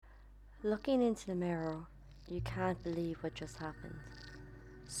Looking into the mirror, you can't believe what just happened.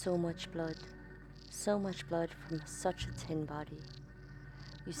 So much blood. So much blood from such a thin body.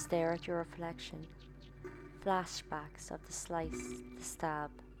 You stare at your reflection. Flashbacks of the slice, the stab,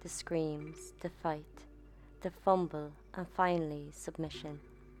 the screams, the fight, the fumble, and finally submission.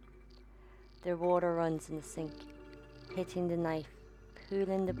 The water runs in the sink, hitting the knife,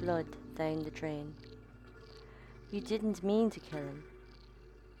 pooling the blood down the drain. You didn't mean to kill him,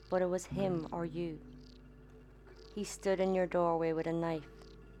 but it was him or you. He stood in your doorway with a knife.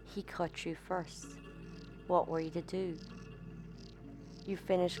 He cut you first. What were you to do? You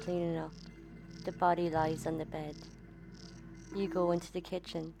finish cleaning up. The body lies on the bed. You go into the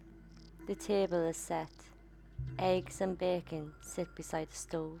kitchen. The table is set. Eggs and bacon sit beside the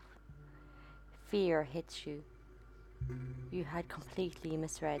stove. Fear hits you. You had completely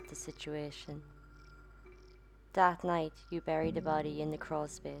misread the situation. That night you bury the body in the crawl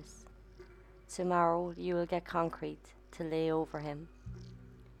space. Tomorrow you will get concrete to lay over him.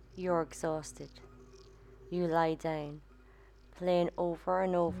 You're exhausted. You lie down, playing over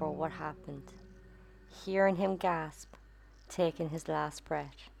and over what happened, hearing him gasp, taking his last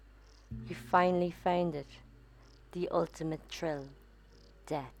breath. You finally found it, the ultimate thrill,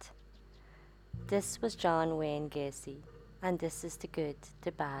 death. This was John Wayne Gacy, and this is the good,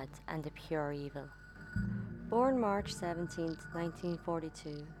 the bad, and the pure evil. Born March 17,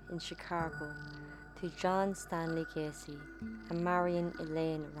 1942, in Chicago, to John Stanley Gacy and Marion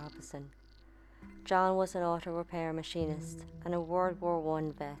Elaine Robinson. John was an auto repair machinist and a World War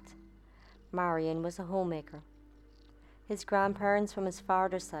I vet. Marion was a homemaker. His grandparents from his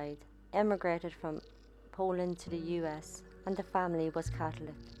father's side emigrated from Poland to the US, and the family was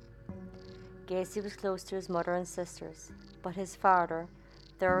Catholic. Gacy was close to his mother and sisters, but his father,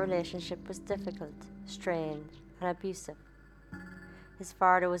 their relationship was difficult, strained, and abusive. His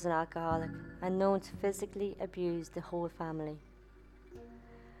father was an alcoholic and known to physically abuse the whole family.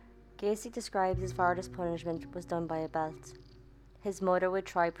 Gacy describes his father's punishment was done by a belt. His mother would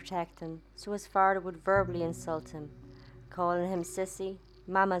try to protect him, so his father would verbally insult him, calling him sissy,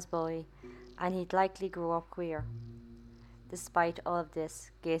 mama's boy, and he'd likely grow up queer. Despite all of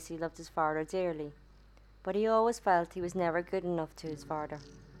this, Gacy loved his father dearly, but he always felt he was never good enough to his father.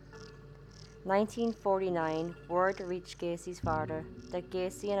 1949, word reached Gacy's father that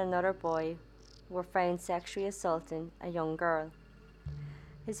Gacy and another boy were found sexually assaulting a young girl.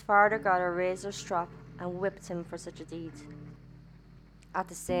 His father got a razor strap and whipped him for such a deed. At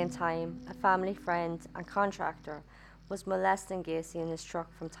the same time, a family friend and contractor was molesting Gacy in his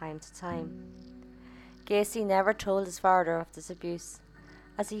truck from time to time. Gacy never told his father of this abuse,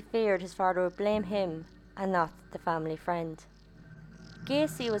 as he feared his father would blame him and not the family friend.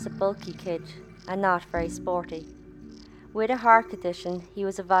 Gacy was a bulky kid and not very sporty. With a heart condition, he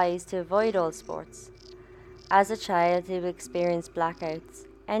was advised to avoid all sports. As a child, he would experience blackouts,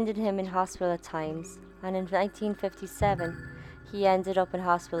 ended him in hospital at times, and in 1957, he ended up in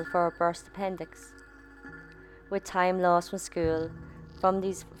hospital for a burst appendix. With time lost from school, from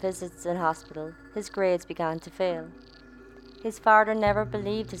these visits in hospital, his grades began to fail. His father never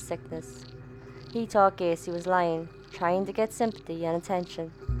believed his sickness. He thought Gacy was lying, trying to get sympathy and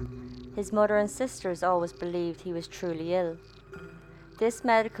attention. His mother and sisters always believed he was truly ill. This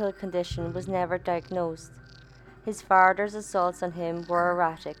medical condition was never diagnosed. His father's assaults on him were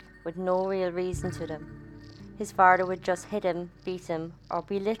erratic, with no real reason to them. His father would just hit him, beat him, or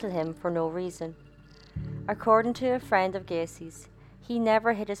belittle him for no reason. According to a friend of Gacy's, he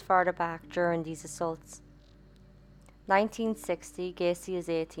never hit his father back during these assaults. 1960, Gacy is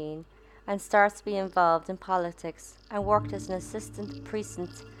 18 and starts to be involved in politics and worked as an assistant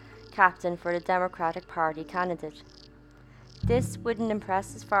precinct captain for the Democratic Party candidate. This wouldn't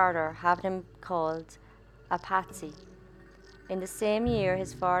impress his father, having him called a patsy. In the same year,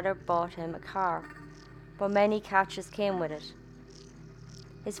 his father bought him a car, but many catches came with it.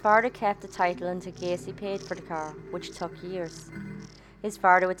 His father kept the title until Gacy paid for the car, which took years. His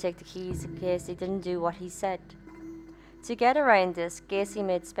father would take the keys if Gacy didn't do what he said. To get around this, Gacy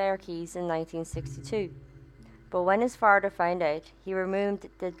made spare keys in 1962. But when his father found out, he removed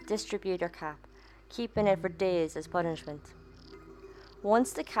the distributor cap, keeping it for days as punishment.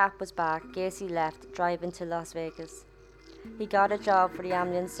 Once the cap was back, Gacy left, driving to Las Vegas. He got a job for the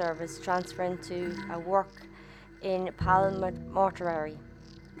ambulance service, transferring to a work in Palm Mortuary.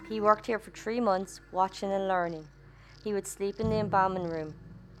 He worked here for 3 months, watching and learning. He would sleep in the embalming room.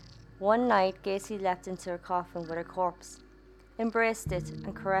 One night, Gacy leapt into a coffin with a corpse, embraced it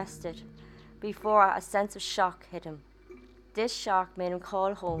and caressed it, before a sense of shock hit him. This shock made him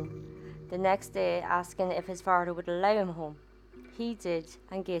call home, the next day asking if his father would allow him home. He did,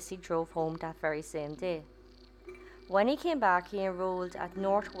 and Gacy drove home that very same day. When he came back, he enrolled at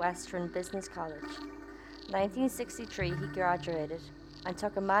Northwestern Business College. 1963, he graduated and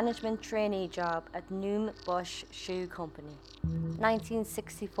took a management trainee job at Noom Bush Shoe Company.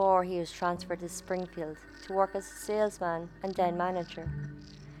 1964, he was transferred to Springfield to work as a salesman and then manager.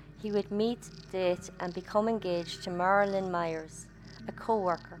 He would meet, date, and become engaged to Marilyn Myers, a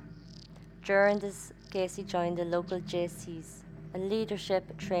co-worker. During this, Gacy joined the local JCs, a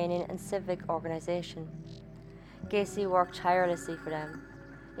leadership, training, and civic organisation. Gacy worked tirelessly for them.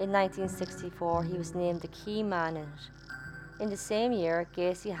 In 1964, he was named the key man in it. In the same year,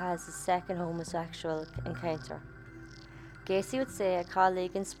 Gacy has his second homosexual encounter. Gacy would say a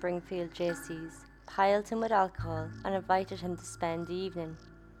colleague in Springfield JC's piled him with alcohol and invited him to spend the evening.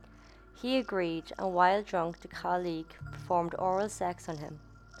 He agreed, and while drunk, the colleague performed oral sex on him.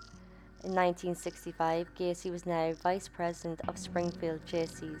 In 1965, Gacy was now Vice President of Springfield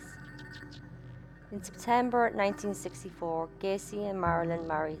JC's. In September 1964, Gacy and Marilyn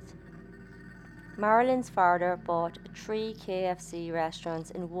married. Marilyn's father bought 3 KFC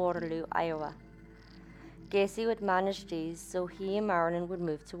restaurants in Waterloo, Iowa. Gacy would manage these, so he and Marilyn would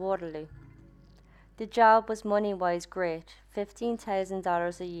move to Waterloo. The job was money-wise great,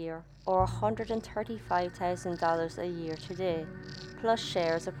 $15,000 a year, or $135,000 a year today, plus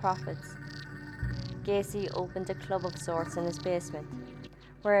shares of profits. Gacy opened a club of sorts in his basement,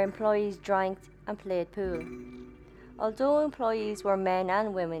 where employees drank and played pool. Although employees were men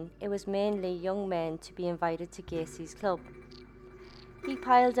and women, it was mainly young men to be invited to Gacy's club. He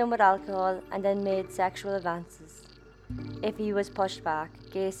piled them with alcohol and then made sexual advances. If he was pushed back,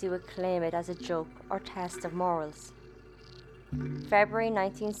 Gacy would claim it as a joke or test of morals. February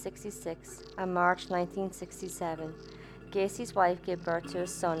 1966 and March 1967, Gacy's wife gave birth to a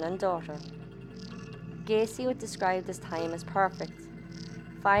son and daughter. Gacy would describe this time as perfect,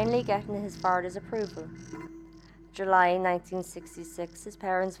 finally getting his father's approval. July 1966, his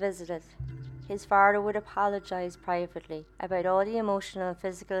parents visited. His father would apologize privately about all the emotional and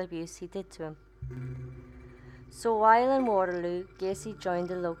physical abuse he did to him. So while in Waterloo, Gacy joined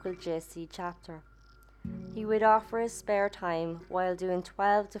the local JC chapter. He would offer his spare time while doing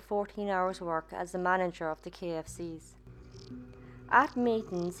 12 to 14 hours work as the manager of the KFCs. At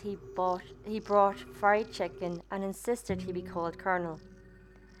meetings, he brought fried chicken and insisted he be called Colonel.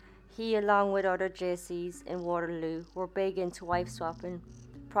 He, along with other JCs in Waterloo, were big into wife swapping,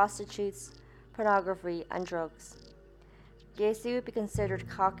 prostitutes, pornography, and drugs. Gacy would be considered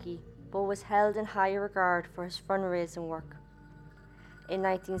cocky, but was held in high regard for his fundraising work. In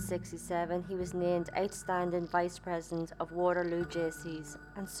 1967, he was named Outstanding Vice President of Waterloo JCs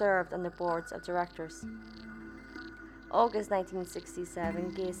and served on the boards of directors. August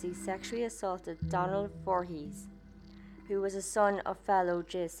 1967, Gacy sexually assaulted Donald Voorhees, who was a son of fellow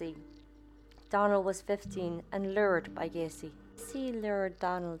JC. Donald was 15 and lured by Gacy. Gacy lured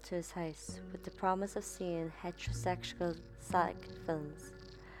Donald to his house with the promise of seeing heterosexual films,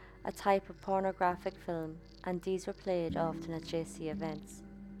 a type of pornographic film, and these were played often at JC events.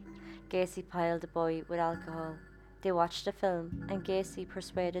 Gacy piled the boy with alcohol. They watched the film, and Gacy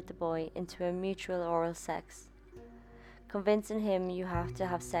persuaded the boy into a mutual oral sex, convincing him you have to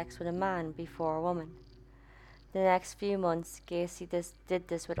have sex with a man before a woman. The next few months, Gacy did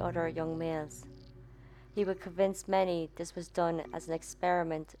this with other young males. He would convince many this was done as an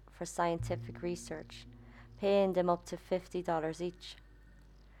experiment for scientific research, paying them up to $50 each.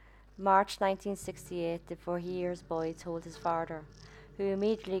 March 1968, the Voorhees boy told his father, who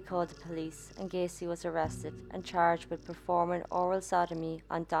immediately called the police, and Gacy was arrested and charged with performing oral sodomy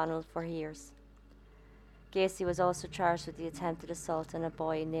on Donald Voorhees. Gacy was also charged with the attempted assault on a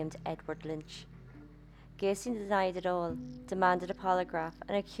boy named Edward Lynch. Gacy denied it all, demanded a polygraph,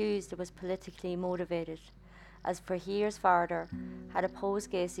 and accused it was politically motivated, as Voorhees' father had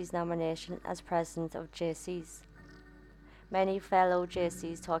opposed Gacy's nomination as president of JC's. Many fellow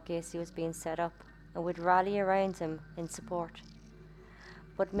JCs thought Gacy was being set up and would rally around him in support.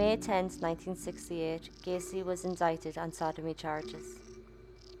 But May 10, 1968, Gacy was indicted on sodomy charges.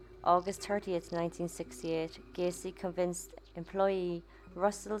 August 30, 1968, Gacy convinced employee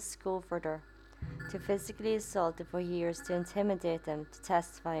Russell Scoforder to physically assault the Voorhees to intimidate them to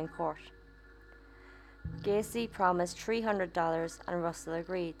testify in court. Gacy promised $300 and Russell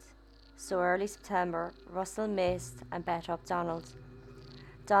agreed. So early September, Russell maced and bet up Donald.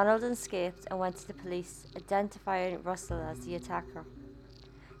 Donald escaped and went to the police, identifying Russell as the attacker.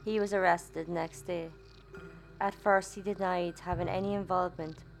 He was arrested the next day. At first he denied having any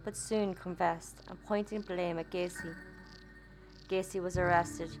involvement, but soon confessed and pointed blame at Gacy. Gacy was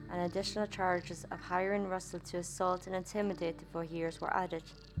arrested, and additional charges of hiring Russell to assault and intimidate the Voorheers were added.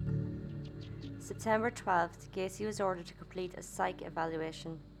 September 12th, Gacy was ordered to complete a psych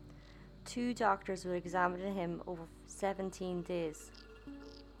evaluation. 2 doctors would examine him over 17 days.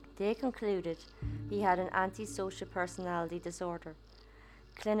 They concluded he had an antisocial personality disorder,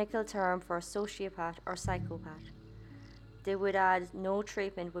 clinical term for a sociopath or psychopath. They would add no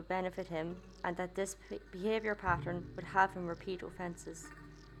treatment would benefit him and that this behaviour pattern would have him repeat offences.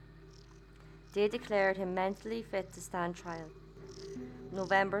 They declared him mentally fit to stand trial.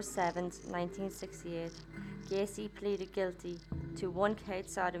 November 7, 1968, Gacy pleaded guilty to 1 count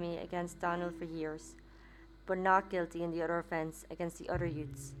sodomy against Donald for years, but not guilty in the other offence against the other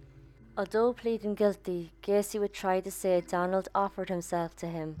youths. Although pleading guilty, Gacy would try to say Donald offered himself to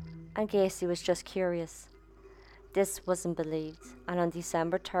him, and Gacy was just curious. This wasn't believed, and on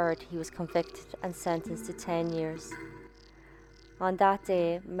December 3rd he was convicted and sentenced to 10 years. On that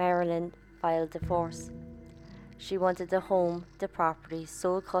day, Marilyn filed divorce. She wanted the home, the property,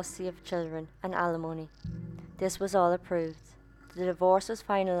 sole custody of children, and alimony. This was all approved. The divorce was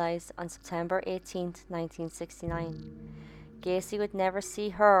finalised on September 18, 1969. Gacy would never see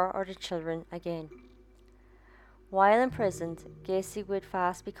her or the children again. While imprisoned, Gacy would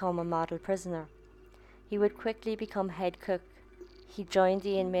fast become a model prisoner. He would quickly become head cook. He joined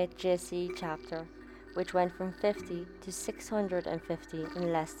the inmate JC chapter, which went from 50 to 650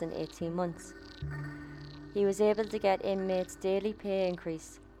 in less than 18 months. He was able to get inmates' daily pay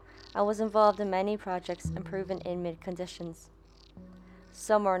increase and was involved in many projects improving inmate conditions.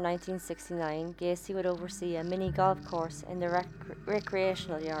 Summer 1969, Gacy would oversee a mini golf course in the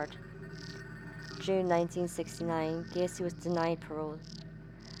recreational yard. June 1969, Gacy was denied parole.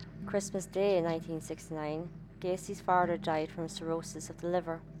 Christmas Day 1969, Gacy's father died from cirrhosis of the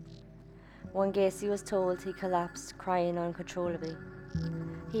liver. When Gacy was told, he collapsed, crying uncontrollably.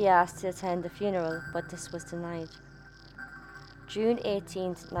 He asked to attend the funeral, but this was denied. June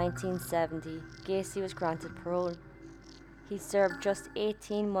 18, 1970, Gacy was granted parole. He served just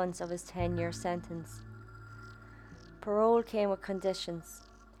 18 months of his 10-year sentence. Parole came with conditions.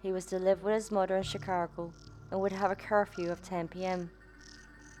 He was to live with his mother in Chicago and would have a curfew of 10 p.m.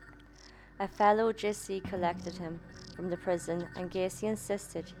 A fellow JC collected him from the prison, and Gacy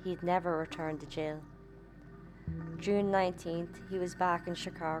insisted he'd never return to jail. June 19th, he was back in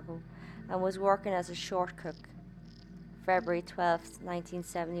Chicago and was working as a short cook. February 12th,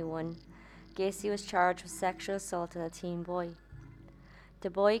 1971, Gacy was charged with sexual assault on a teen boy. The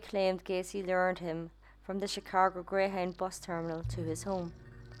boy claimed Gacy lured him from the Chicago Greyhound bus terminal to his home.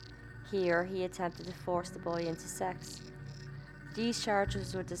 Here, he attempted to force the boy into sex. These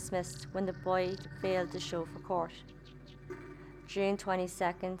charges were dismissed when the boy failed to show for court. June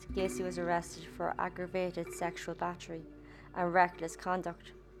 22nd, Gacy was arrested for aggravated sexual battery and reckless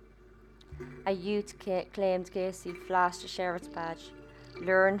conduct. A youth claimed Gacy flashed a sheriff's badge,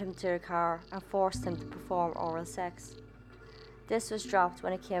 lured him to a car, and forced him to perform oral sex. This was dropped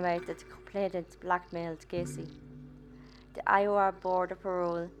when it came out that the complainant blackmailed Gacy. The Iowa Board of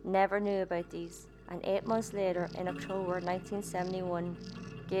Parole never knew about these, and 8 months later, in October 1971,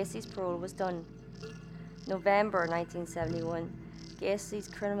 Gacy's parole was done. November 1971, Gacy's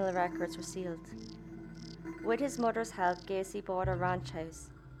criminal records were sealed. With his mother's help, Gacy bought a ranch house.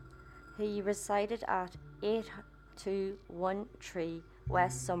 He resided at 8213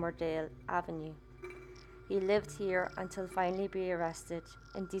 West Somerdale Avenue. He lived here until finally being arrested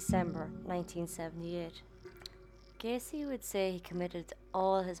in December 1978. Gacy would say he committed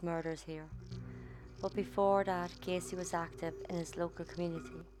all his murders here, but before that, Gacy was active in his local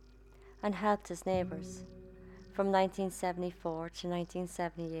community and helped his neighbours. From 1974 to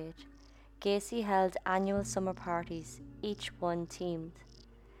 1978, Gacy held annual summer parties, each one themed.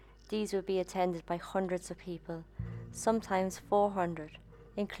 These would be attended by hundreds of people, sometimes 400,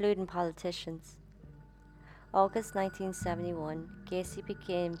 including politicians. August 1971, Gacy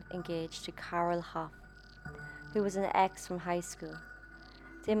became engaged to Carol Hoff, who was an ex from high school.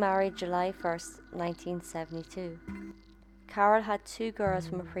 They married July 1st, 1972. Carol had 2 girls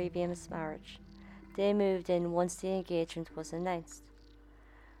from a previous marriage. They moved in once the engagement was announced.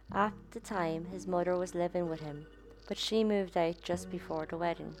 At the time, his mother was living with him, but she moved out just before the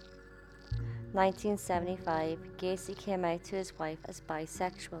wedding. 1975, Gacy came out to his wife as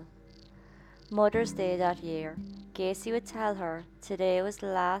bisexual. Mother's Day that year, Gacy would tell her today was the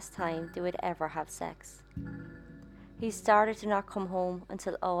last time they would ever have sex. He started to not come home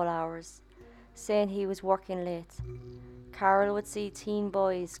until all hours, saying he was working late. Carol would see teen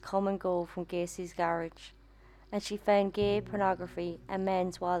boys come and go from Gacy's garage, and she found gay pornography and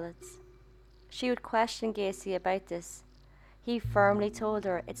men's wallets. She would question Gacy about this. He firmly told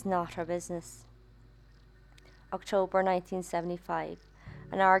her it's not her business. October 1975,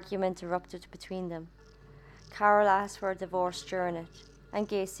 an argument erupted between them. Carol asked for a divorce during it, and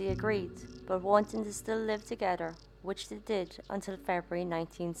Gacy agreed, but wanting to still live together, which they did until February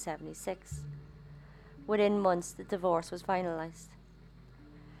 1976. Within months, the divorce was finalised.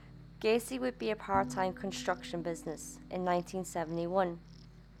 Gacy would be a part-time construction business in 1971.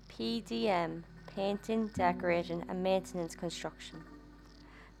 PDM, painting, decorating and maintenance construction.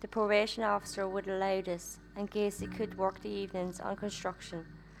 The probation officer would allow this, and Gacy could work the evenings on construction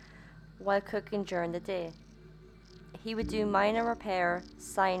while cooking during the day. He would do minor repair,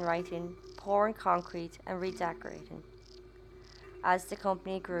 sign writing, pouring concrete and redecorating. As the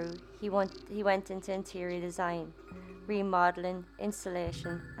company grew, he went into interior design, remodeling,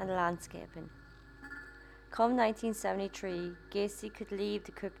 installation and landscaping. Come 1973, Gacy could leave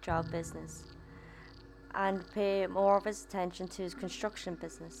the cook job business and pay more of his attention to his construction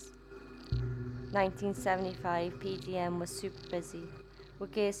business. 1975, PDM was super busy,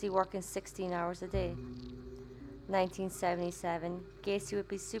 with Gacy working 16 hours a day. 1977, Gacy would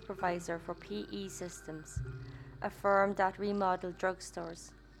be supervisor for PE Systems, a firm that remodeled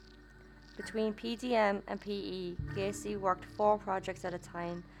drugstores. Between PDM and PE, Gacy worked 4 projects at a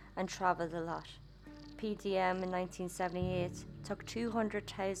time and travelled a lot. PDM in 1978 took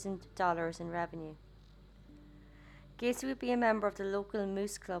 $200,000 in revenue. Gacy would be a member of the local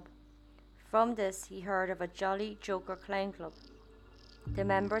Moose Club. From this, he heard of a Jolly Joker Clown Club. The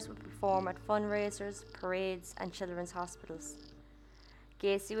members would perform at fundraisers, parades and children's hospitals.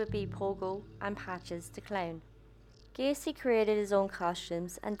 Gacy would be Pogo and Patches the clown. Gacy created his own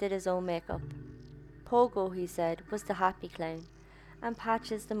costumes and did his own makeup. Pogo, he said, was the happy clown, and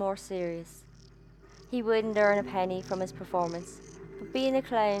Patches the more serious. He wouldn't earn a penny from his performance, but being a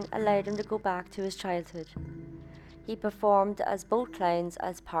clown allowed him to go back to his childhood. He performed as both clowns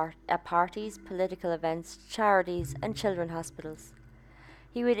at parties, political events, charities and children's hospitals.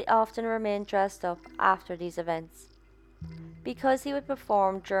 He would often remain dressed up after these events. Because he would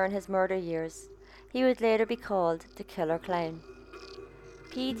perform during his murder years, he would later be called the Killer Clown.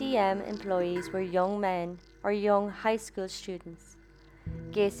 PDM employees were young men or young high school students.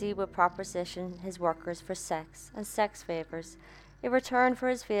 Gacy would proposition his workers for sex and sex favours in return for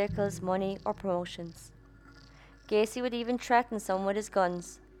his vehicles, money or promotions. Gacy would even threaten some with his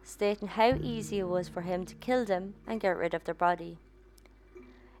guns, stating how easy it was for him to kill them and get rid of their body.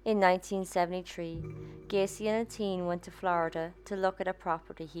 In 1973, Gacy and a teen went to Florida to look at a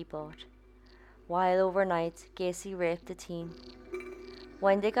property he bought. While overnight, Gacy raped the teen.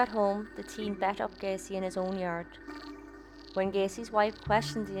 When they got home, the teen bet up Gacy in his own yard. When Gacy's wife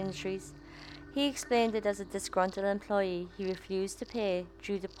questioned the injuries, he explained it as a disgruntled employee he refused to pay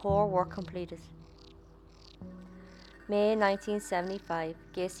due to poor work completed. May 1975,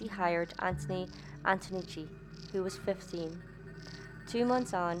 Gacy hired Anthony Antonici, who was 15. 2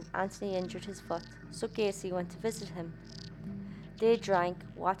 months on, Anthony injured his foot, so Gacy went to visit him. They drank,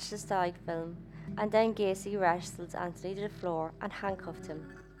 watched the stag film, and then Gacy wrestled Anthony to the floor and handcuffed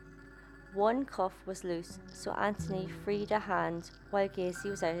him. One cuff was loose, so Anthony freed a hand while Gacy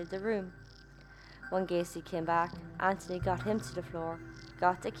was out of the room. When Gacy came back, Anthony got him to the floor,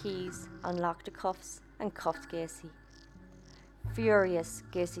 got the keys, unlocked the cuffs, and cuffed Gacy. Furious,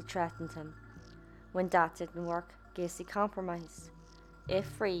 Gacy threatened him. When that didn't work, Gacy compromised. If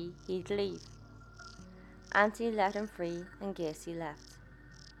free, he'd leave. Anthony let him free and Gacy left.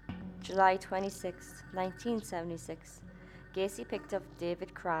 July 26, 1976, Gacy picked up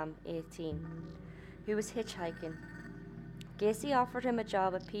David Cram, 18, who was hitchhiking. Gacy offered him a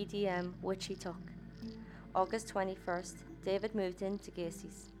job at PDM, which he took. August 21st, David moved into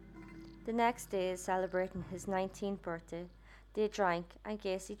Gacy's. The next day, celebrating his 19th birthday, they drank and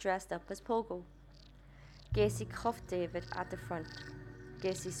Gacy dressed up as Pogo. Gacy cuffed David at the front.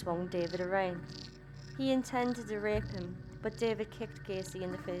 Gacy swung David around. He intended to rape him, but David kicked Gacy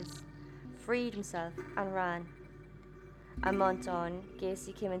in the face, freed himself and ran. A month on,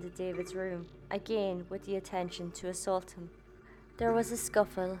 Gacy came into David's room, again with the intention to assault him. There was a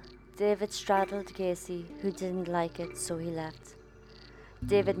scuffle. David straddled Gacy, who didn't like it, so he left.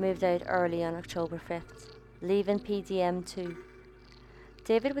 David moved out early on October 5th, leaving PDM too.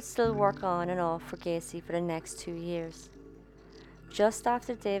 David would still work on and off for Gacy for the next 2 years. Just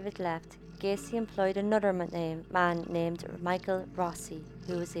after David left, Gacy employed another man named Michael Rossi,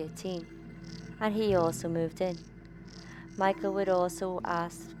 who was 18, and he also moved in. Michael would also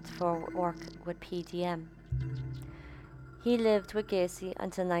ask for work with PDM. He lived with Gacy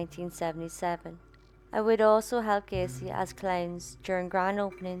until 1977, and would also help Gacy as clowns during grand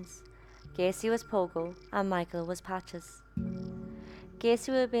openings. Gacy was Pogo and Michael was Patches. Gacy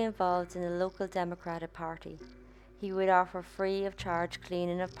would be involved in the local Democratic Party. He would offer free of charge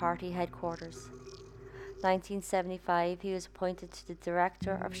cleaning of party headquarters. 1975, he was appointed to the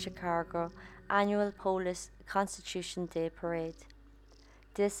director of Chicago annual Polish Constitution Day Parade.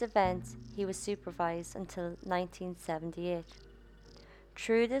 This event he was supervised until 1978.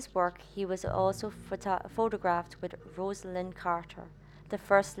 Through this work, he was also photographed with Rosalind Carter, the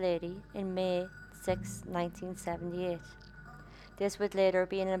First Lady, in May 6, 1978. This would later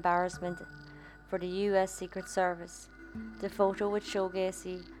be an embarrassment for the US Secret Service. The photo would show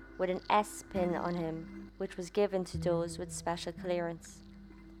Gacy with an S pin on him, which was given to those with special clearance.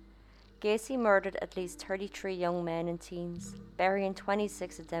 Gacy murdered at least 33 young men and teens, burying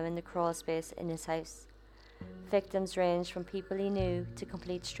 26 of them in the crawl space in his house. Victims ranged from people he knew to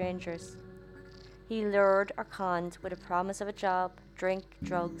complete strangers. He lured or conned with a promise of a job, drink,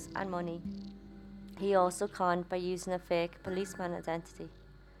 drugs, and money. He also conned by using a fake policeman identity.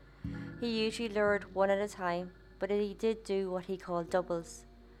 He usually lured one at a time, but he did do what he called doubles,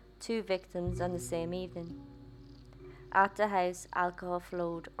 2 victims on the same evening. At the house, alcohol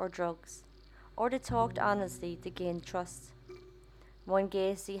flowed, or drugs, or they talked honestly to gain trust. When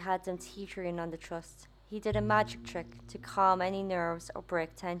Gacy had them teetering on the trust, he did a magic trick to calm any nerves or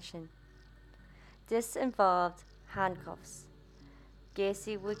break tension. This involved handcuffs.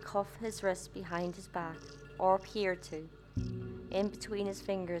 Gacy would cuff his wrists behind his back, or appear to. In between his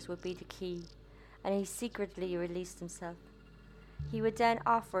fingers would be the key, and he secretly released himself. He would then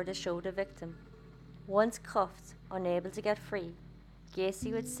offer to show the victim. Once cuffed, unable to get free,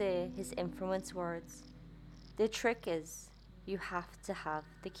 Gacy would say his infamous words, "The trick is, you have to have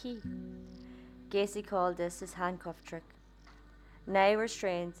the key." Gacy called this his handcuff trick. Now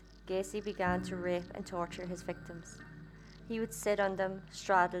restrained, Gacy began to rape and torture his victims. He would sit on them,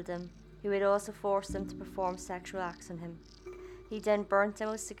 straddle them. He would also force them to perform sexual acts on him. He then burnt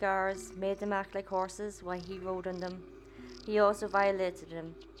them with cigars, made them act like horses while he rode on them. He also violated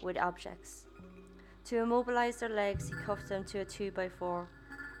them with objects. To immobilize their legs, he cuffed them to a 2x4,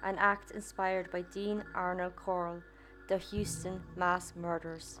 an act inspired by Dean Arnold Corll, the Houston mass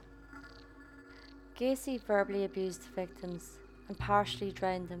murderers. Gacy verbally abused the victims and partially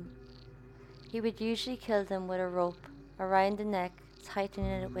drowned them. He would usually kill them with a rope around the neck,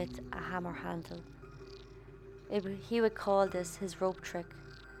 tightening it with a hammer handle. He would call this his rope trick,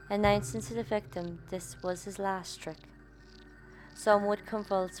 announcing to the victim this was his last trick. Some would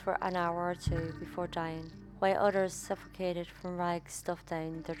convulse for an hour or 2 before dying, while others suffocated from rags stuffed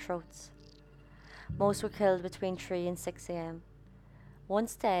down their throats. Most were killed between 3 and 6 a.m.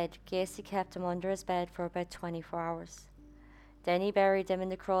 Once dead, Gacy kept them under his bed for about 24 hours. Then he buried them in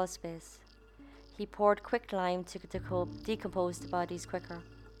the crawl space. He poured quicklime to decompose the bodies quicker.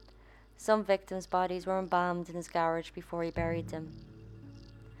 Some victims' bodies were embalmed in his garage before he buried them.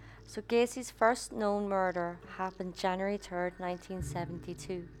 So Gacy's first known murder happened January 3,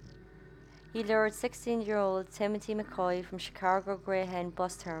 1972. He lured 16-year-old Timothy McCoy from Chicago Greyhound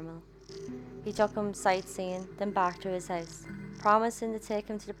bus terminal. He took him sightseeing, then back to his house, promising to take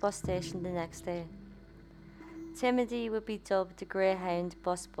him to the bus station the next day. Timothy would be dubbed the Greyhound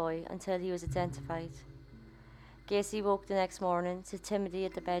bus boy until he was identified. Gacy woke the next morning to Timothy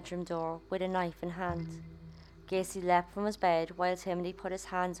at the bedroom door with a knife in hand. Gacy leapt from his bed while Timothy put his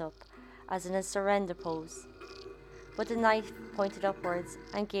hands up, as in a surrender pose. But the knife pointed upwards,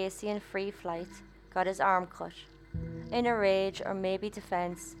 and Gacy, in free flight, got his arm cut. In a rage, or maybe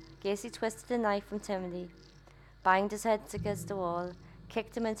defence, Gacy twisted the knife from Timothy, banged his head against the wall,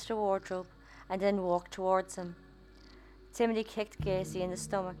 kicked him into the wardrobe, and then walked towards him. Timothy kicked Gacy in the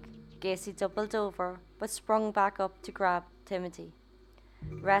stomach. Gacy doubled over, but sprung back up to grab Timothy,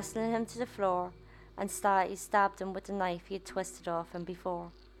 wrestling him to the floor, and he stabbed him with the knife he had twisted off him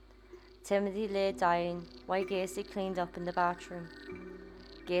before. Timothy lay dying while Gacy cleaned up in the bathroom.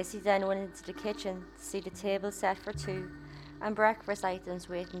 Gacy then went into the kitchen to see the table set for 2 and breakfast items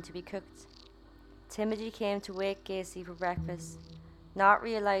waiting to be cooked. Timothy came to wake Gacy for breakfast, not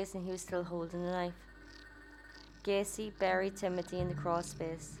realising he was still holding the knife. Gacy buried Timothy in the crawl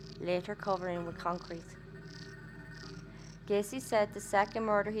space, later covering with concrete. Gacy said the second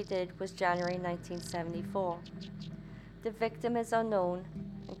murder he did was January 1974. The victim is unknown,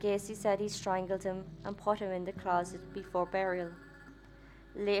 and Gacy said he strangled him and put him in the closet before burial.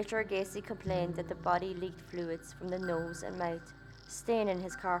 Later, Gacy complained that the body leaked fluids from the nose and mouth, staining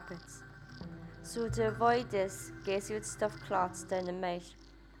his carpets. So to avoid this, Gacy would stuff cloths down the mouth,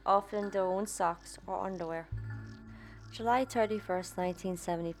 often their own socks or underwear. July 31st,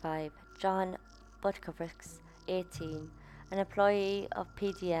 1975, John Butkovich, 18, an employee of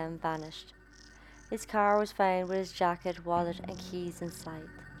PDM, vanished. His car was found with his jacket, wallet, and keys inside.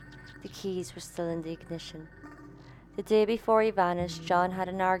 The keys were still in the ignition. The day before he vanished, John had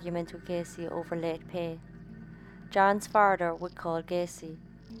an argument with Gacy over late pay. John's father would call Gacy.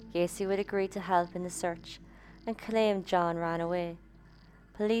 Gacy would agree to help in the search and claimed John ran away.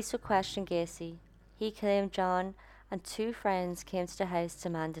 Police would question Gacy. He claimed John and two friends came to the house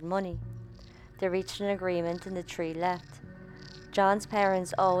demanding money. They reached an agreement and the three left. John's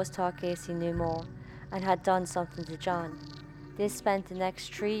parents always thought Gacy knew more and had done something to John. They spent the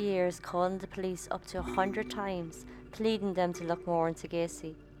next 3 years calling the police up to 100 times, pleading them to look more into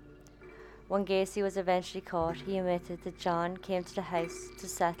Gacy. When Gacy was eventually caught, he admitted that John came to the house to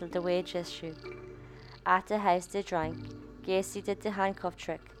settle the wage issue. At the house they drank. Gacy did the handcuff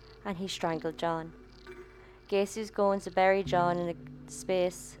trick and he strangled John. Gacy was going to bury John in a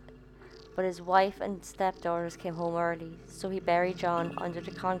space, but his wife and stepdaughters came home early, so he buried John under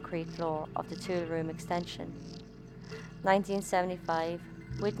the concrete floor of the tool-room extension. 1975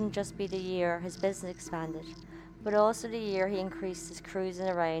 wouldn't just be the year his business expanded, but also the year he increased his cruising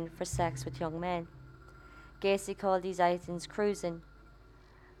around for sex with young men. Gacy called these items cruising.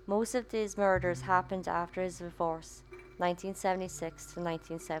 Most of these murders happened after his divorce, 1976 to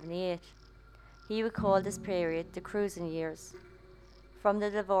 1978. He would call this period the cruising years. From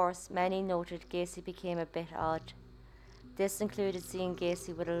the divorce, many noted Gacy became a bit odd. This included seeing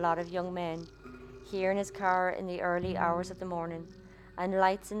Gacy with a lot of young men, hearing his car in the early hours of the morning, and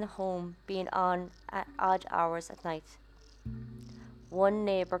lights in the home being on at odd hours at night. One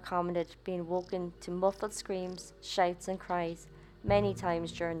neighbour commented being woken to muffled screams, shouts and cries many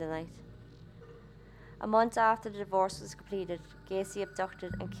times during the night. A month after the divorce was completed, Gacy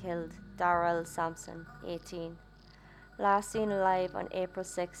abducted and killed Darrell Sampson, 18. Last seen alive on April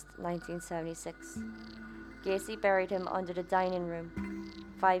 6, 1976. Gacy buried him under the dining room.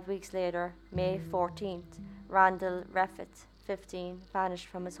 5 weeks later, May 14th, Randall Reffitt, 15, vanished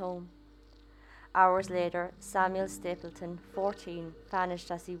from his home. Hours later, Samuel Stapleton, 14, vanished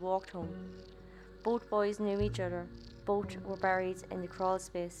as he walked home. Both boys knew each other. Both were buried in the crawl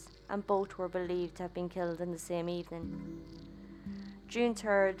space, and both were believed to have been killed in the same evening. June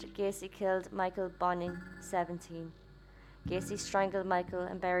 3rd, Gacy killed Michael Bonning, 17. Gacy strangled Michael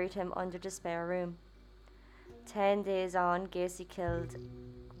and buried him under the spare room. 10 days on, Gacy killed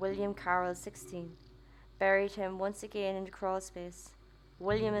William Carroll, 16. Buried him once again in the crawl space.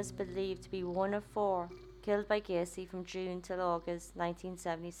 William is believed to be one of 4 killed by Gacy from June till August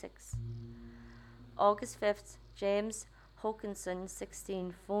 1976. August 5th, James Hawkinson,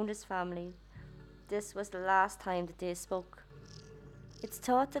 16, phoned his family. This was the last time that they spoke. It's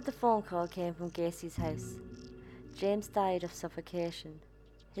thought that the phone call came from Gacy's house. James died of suffocation.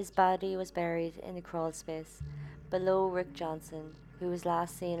 His body was buried in the crawl space below Rick Johnson, who was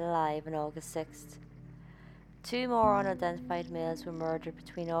last seen alive on August 6th. 2 more unidentified males were murdered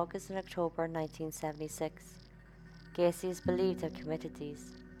between August and October 1976. Gacy is believed to have committed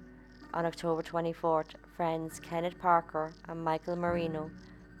these. On October 24th, friends Kenneth Parker and Michael Marino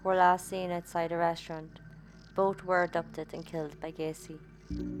were last seen outside a restaurant. Both were abducted and killed by Gacy.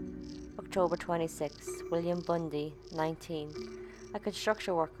 October 26, William Bundy, 19, a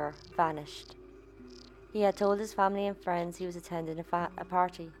construction worker, vanished. He had told his family and friends he was attending a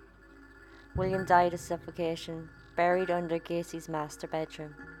party. William died of suffocation, buried under Gacy's master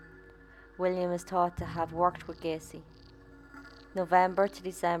bedroom. William is thought to have worked with Gacy. November to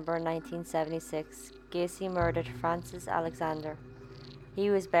December 1976, Gacy murdered Francis Alexander. He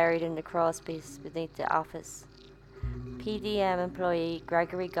was buried in the crawl space beneath the office. PDM employee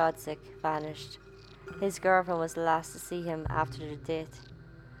Gregory Godzik vanished. His girlfriend was the last to see him after the date.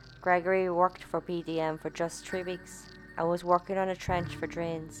 Gregory worked for PDM for just 3 weeks and was working on a trench for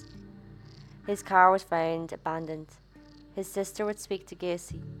drains. His car was found abandoned. His sister would speak to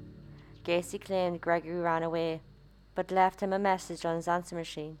Gacy. Gacy claimed Gregory ran away, but left him a message on his answer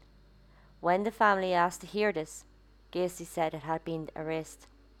machine. When the family asked to hear this, Gacy said it had been erased.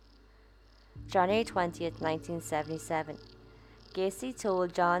 January 20th, 1977. Gacy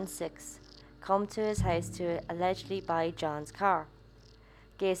told John 6 come to his house to allegedly buy John's car.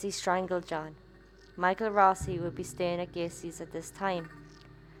 Gacy strangled John. Michael Rossi would be staying at Gacy's at this time.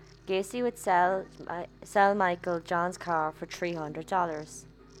 Gacy would sell Michael John's car for $300.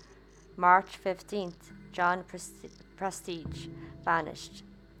 March 15th, John Prestige vanished.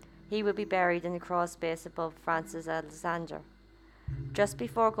 He would be buried in the crawl space above Francis Alexander. Just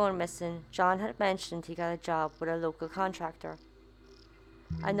before going missing, John had mentioned he got a job with a local contractor.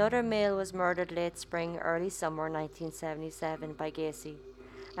 Another male was murdered late spring, early summer 1977 by Gacy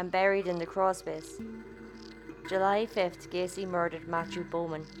and buried in the crawl space. July 5th, Gacy murdered Matthew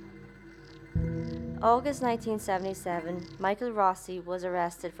Bowman. August 1977, Michael Rossi was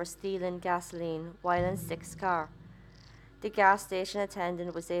arrested for stealing gasoline while in Six's car. The gas station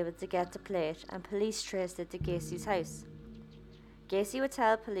attendant was able to get the plate and police traced it to Gacy's house. Gacy would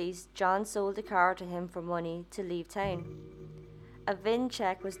tell police John sold the car to him for money to leave town. A VIN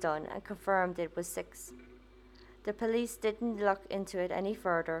check was done and confirmed it was Six. The police didn't look into it any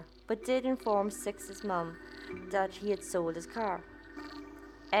further, but did inform Six's mum that he had sold his car.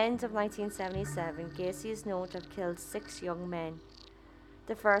 End of 1977, Gacy is known to have killed 6 young men.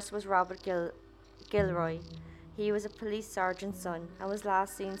 The first was Robert Gilroy. He was a police sergeant's son and was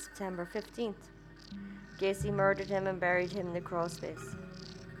last seen September 15th. Gacy murdered him and buried him in the crawl space.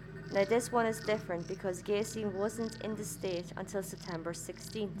 Now this one is different because Gacy wasn't in the state until September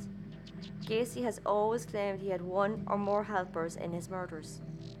 16th. Gacy has always claimed he had one or more helpers in his murders.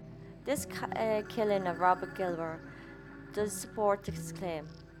 This killing of Robert Gilroy does support this claim.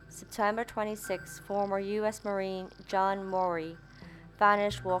 September 26, former US Marine John Murray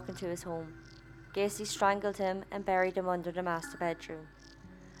vanished walking to his home. Gacy strangled him and buried him under the master bedroom.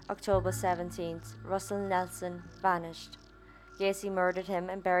 October 17th, Russell Nelson vanished. Gacy murdered him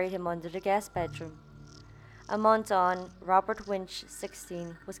and buried him under the guest bedroom. A month on, Robert Winch,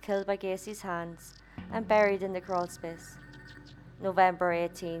 16, was killed by Gacy's hands and buried in the crawl space. November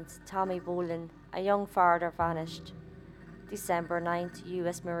 18th, Tommy Bolin, a young father, vanished. December 9th,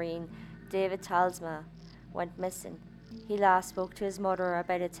 US Marine David Talsma went missing. He last spoke to his mother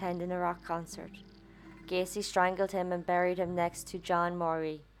about attending a rock concert. Gacy strangled him and buried him next to John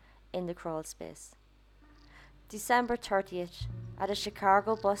Murray in the crawl space. December 30th, at a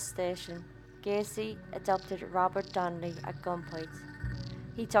Chicago bus station, Gacy abducted Robert Donnelly at gunpoint.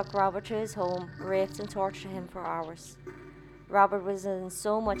 He took Robert to his home, raped and tortured him for hours. Robert was in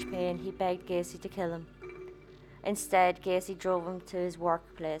so much pain he begged Gacy to kill him. Instead, Gacy drove him to his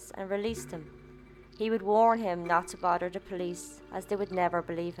workplace and released him. He would warn him not to bother the police, as they would never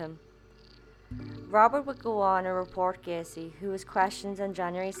believe him. Robert would go on and report Gacy, who was questioned on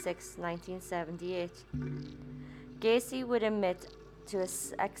January 6, 1978. Gacy would admit to a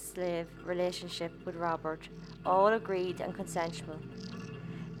ex-slave relationship with Robert, all agreed and consensual.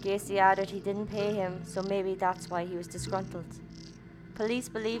 Gacy added he didn't pay him, so maybe that's why he was disgruntled. Police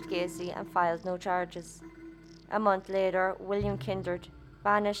believed Gacy and filed no charges. A month later, William Kindred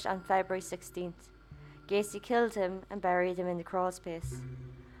vanished on February 16th. Gacy killed him and buried him in the crawl space.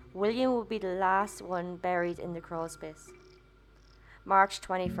 William would be the last one buried in the crawl space. March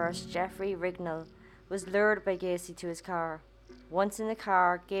 21st, Jeffrey Rignall was lured by Gacy to his car. Once in the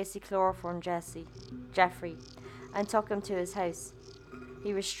car, Gacy chloroformed Jeffrey and took him to his house.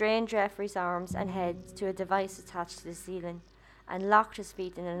 He restrained Jeffrey's arms and head to a device attached to the ceiling and locked his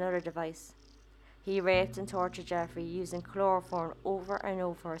feet in another device. He raped and tortured Jeffrey using chloroform over and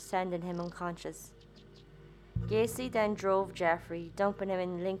over, sending him unconscious. Gacy then drove Jeffrey, dumping him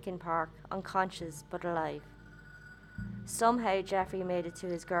in Lincoln Park, unconscious but alive. Somehow Jeffrey made it to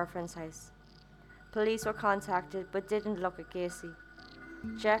his girlfriend's house. Police were contacted but didn't look at Gacy.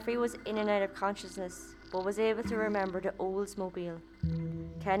 Jeffrey was in and out of consciousness but was able to remember the Oldsmobile,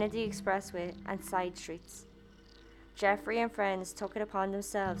 Kennedy Expressway and side streets. Jeffrey and friends took it upon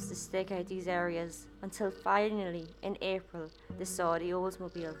themselves to stake out these areas until finally, in April, they saw the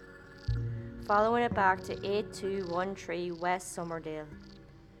Oldsmobile, following it back to 8213 West Somerdale.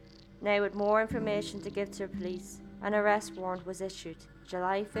 Now, with more information to give to the police, an arrest warrant was issued.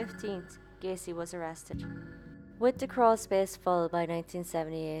 July 15th, Gacy was arrested. With the crawl space full by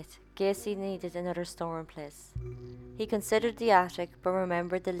 1978, Gacy needed another storing place. He considered the attic but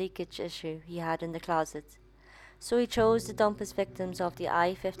remembered the leakage issue he had in the closet. So he chose to dump his victims off the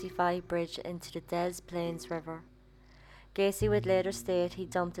I-55 bridge into the Des Plaines River. Gacy would later state he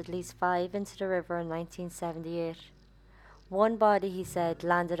dumped at least 5 into the river in 1978. One body, he said,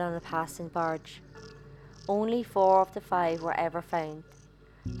 landed on a passing barge. Only 4 of the 5 were ever found.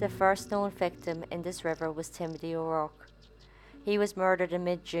 The first known victim in this river was Timothy O'Rourke. He was murdered in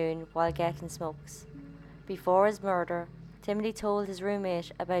mid-June while getting smokes. Before his murder, Timothy told his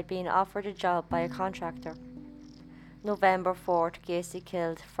roommate about being offered a job by a contractor. November 4th, Gacy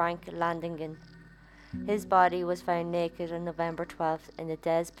killed Frank Landingen. His body was found naked on November 12th in the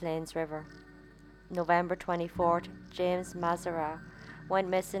Des Plaines River. November 24th, James Mazara went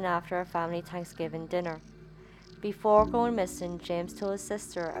missing after a family Thanksgiving dinner. Before going missing, James told his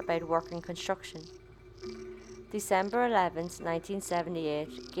sister about working construction. December 11th,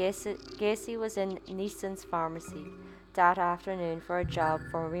 1978, Gacy was in Neeson's pharmacy that afternoon for a job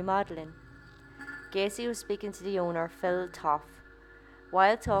for remodeling. Gacy was speaking to the owner, Phil Toff.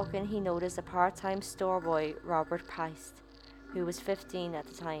 While talking, he noticed a part-time store boy, Robert Price, who was 15 at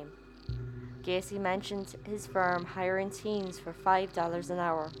the time. Gacy mentioned his firm hiring teens for $5 an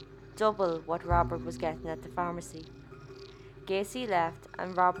hour, double what Robert was getting at the pharmacy. Gacy left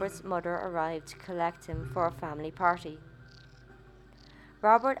and Robert's mother arrived to collect him for a family party.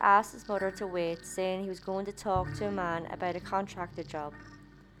 Robert asked his mother to wait, saying he was going to talk to a man about a contractor job.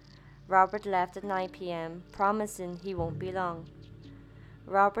 Robert left at 9 p.m, promising he won't be long.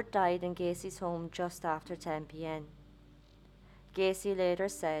 Robert died in Gacy's home just after 10 p.m. Gacy later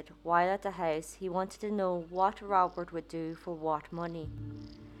said, while at the house, he wanted to know what Robert would do for what money.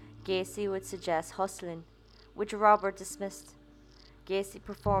 Gacy would suggest hustling, which Robert dismissed. Gacy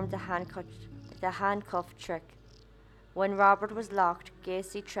performed the handcuff trick. When Robert was locked,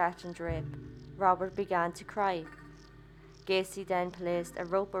 Gacy threatened rape. Robert began to cry. Gacy then placed a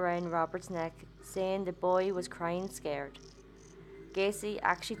rope around Robert's neck, saying the boy was crying scared. Gacy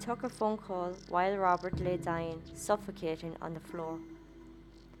actually took a phone call while Robert lay dying, suffocating on the floor.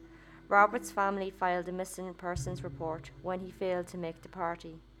 Robert's family filed a missing persons report when he failed to make the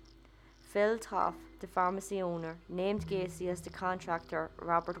party. Phil Toff, the pharmacy owner, named Gacy as the contractor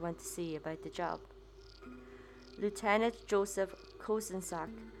Robert went to see about the job. Lieutenant Joseph Kosenczak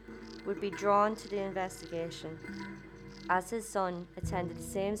would be drawn to the investigation, as his son attended the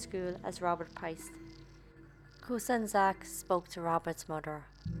same school as Robert Peist. Kosenczak spoke to Robert's mother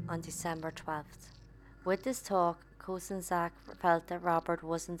on December 12th. With this talk, Kosenczak felt that Robert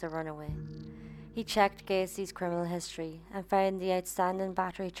wasn't a runaway. He checked Gacy's criminal history and found the outstanding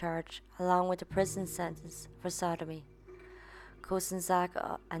battery charge along with a prison sentence for sodomy.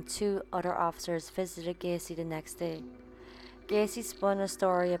 Kosenczak and two other officers visited Gacy the next day. Gacy spun a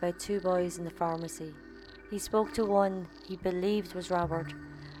story about two boys in the pharmacy. He spoke to one he believed was Robert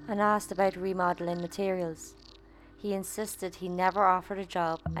and asked about remodeling materials. He insisted he never offered a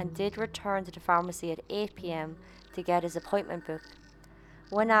job and did return to the pharmacy at 8 p.m. to get his appointment book.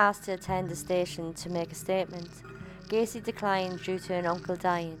 When asked to attend the station to make a statement, Gacy declined due to an uncle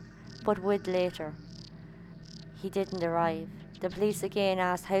dying, but would later. He didn't arrive. The police again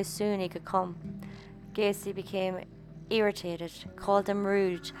asked how soon he could come. Gacy became irritated, called him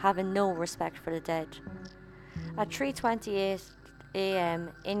rude, having no respect for the dead. At 3:28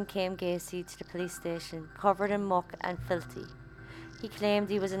 a.m, in came Gacy to the police station, covered in muck and filthy. He claimed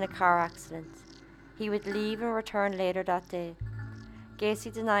he was in a car accident. He would leave and return later that day.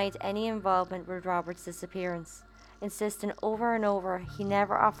 Gacy denied any involvement with Robert's disappearance, insisting over and over he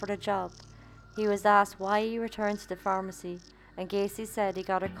never offered a job. He was asked why he returned to the pharmacy, and Gacy said he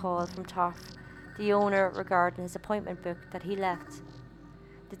got a call from Toff, the owner, regarding his appointment book that he left.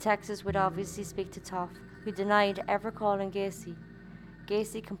 Detectives would obviously speak to Toff, who denied ever calling Gacy.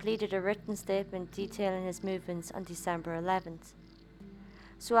 Gacy completed a written statement detailing his movements on December 11th.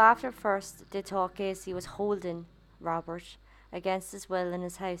 So after first they thought Gacy was holding Robert against his will in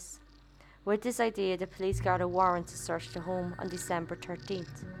his house. With this idea, the police got a warrant to search the home on December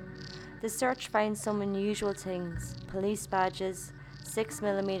 13th. The search found some unusual things: police badges,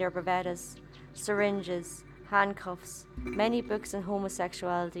 6mm Berrettas, syringes, handcuffs, many books on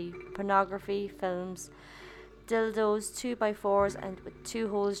homosexuality, pornography, films, dildos, 2x4s and with 2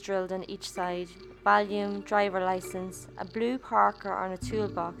 holes drilled on each side, volume, driver license, a blue Parker on a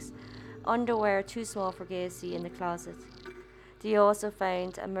toolbox, underwear too small for Gacy in the closet. They also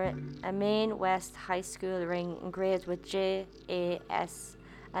found a Maine West High School ring engraved with JAS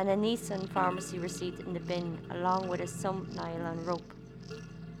and a Nissan pharmacy receipt in the bin, along with some nylon rope.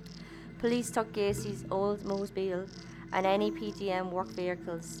 Police took Gacy's Oldsmobile and any PDM work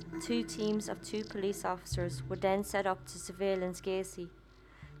vehicles. 2 teams of 2 police officers were then set up to surveillance Gacy.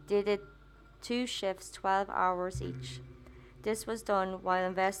 They did 2 shifts, 12 hours each. This was done while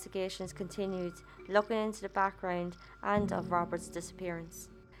investigations continued, looking into the background and of Robert's disappearance.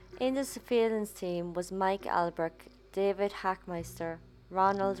 In the surveillance team was Mike Albrecht, David Hackmeister,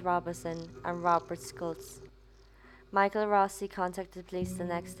 Ronald Robinson and Robert Schultz. Michael Rossi contacted police the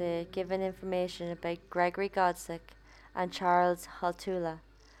next day, giving information about Gregory Godsick and Charles Haltula.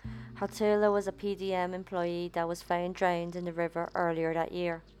 Haltula was a PDM employee that was found drowned in the river earlier that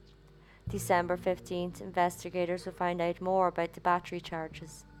year. December 15th, investigators would find out more about the battery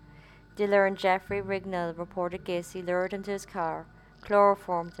charges. They learned Jeffrey Rignall reported Gacy lured him to his car,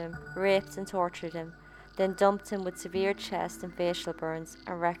 chloroformed him, raped and tortured him, then dumped him with severe chest and facial burns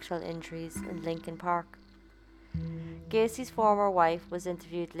and rectal injuries in Lincoln Park. Gacy's former wife was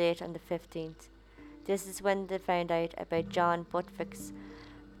interviewed late on the 15th. This is when they found out about John Butvick's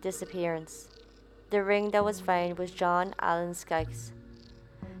disappearance. The ring that was found was John Allen Skikes,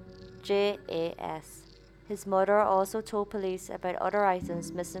 JAS. His mother also told police about other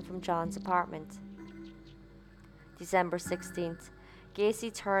items missing from John's apartment. December 16th,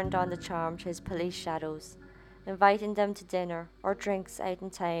 Gacy turned on the charm to his police shadows, inviting them to dinner or drinks out in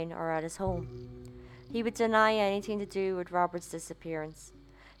town or at his home. He would deny anything to do with Robert's disappearance.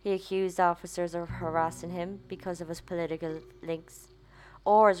 He accused officers of harassing him because of his political links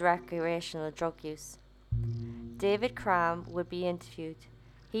or his recreational drug use. David Cram would be interviewed.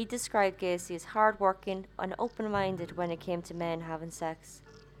 He described Gacy as hard-working and open-minded when it came to men having sex.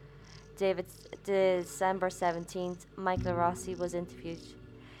 December 17th, Michael Rossi was interviewed.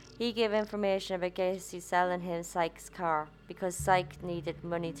 He gave information about Gacy selling him Sykes' car because Sykes needed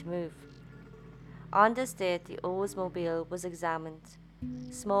money to move. On this date, the Oldsmobile was examined.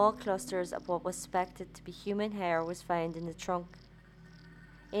 Small clusters of what was suspected to be human hair was found in the trunk.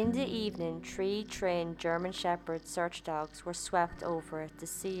 In the evening, 3 trained German Shepherd search dogs were swept over it to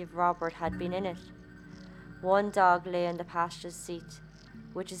see if Robert had been in it. One dog lay on the passenger seat,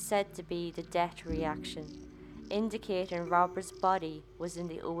 which is said to be the death reaction, indicating Robert's body was in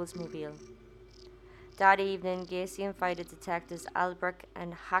the Oldsmobile. That evening, Gacy invited detectives Albrecht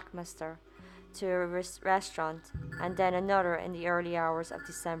and Hackmaster to a restaurant, and then another in the early hours of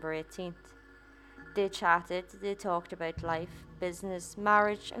December 18th. They chatted, they talked about life, business,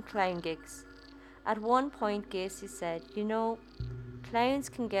 marriage, and clown gigs. At one point, Gacy said, "You know, clowns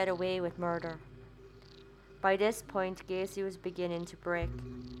can get away with murder." By this point, Gacy was beginning to break.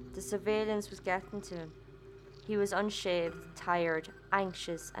 The surveillance was getting to him. He was unshaved, tired,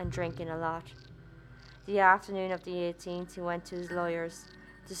 anxious, and drinking a lot. The afternoon of the 18th, he went to his lawyers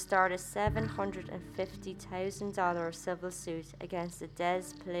to start a $750,000 civil suit against the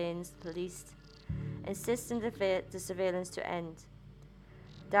Des Plaines police, insisting the surveillance to end.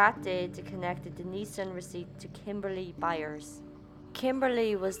 That day, they connected the Nissan receipt to Kimberly Byers.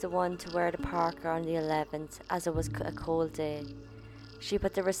 Kimberly was the one to wear the parka on the 11th, as it was a cold day. She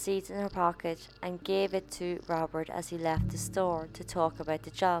put the receipt in her pocket and gave it to Robert as he left the store to talk about the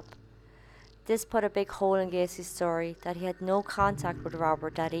job. This put a big hole in Gacy's story that he had no contact with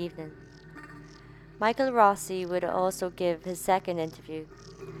Robert that evening. Michael Rossi would also give his second interview.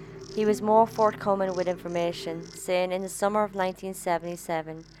 He was more forthcoming with information, saying in the summer of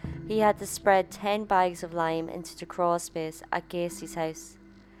 1977 he had to spread 10 bags of lime into the crawl space at Gacy's house.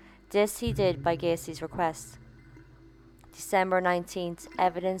 This he did by Gacy's request. December 19th,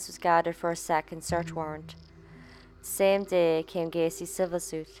 evidence was gathered for a second search warrant. The same day came Gacy's civil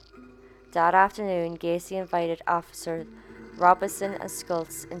suit. That afternoon, Gacy invited Officer Robinson and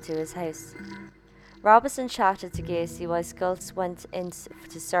Schultz into his house. Robinson chatted to Gacy while Schultz went in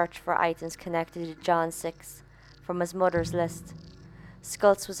to search for items connected to John 6 from his mother's list.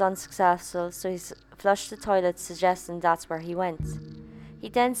 Schultz was unsuccessful, so he flushed the toilet, suggesting that's where he went. He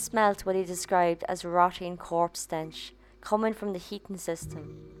then smelt what he described as rotting corpse stench coming from the heating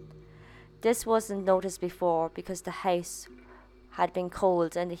system. This wasn't noticed before because the house had been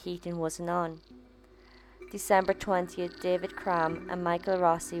cold and the heating wasn't on. December 20th, David Cram and Michael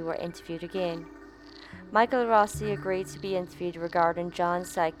Rossi were interviewed again. Michael Rossi agreed to be interviewed regarding John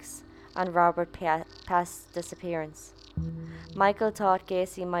Sykes and Robert Past's disappearance. Michael thought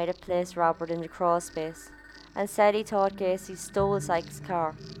Gacy might have placed Robert in the crawl space and said he thought Gacy stole Sykes'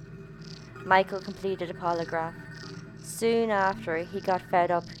 car. Michael completed a polygraph. Soon after, he got fed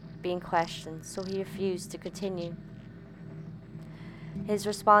up being questioned, so he refused to continue. His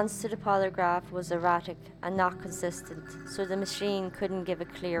response to the polygraph was erratic and not consistent, so the machine couldn't give a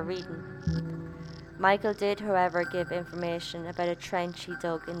clear reading. Michael did, however, give information about a trench he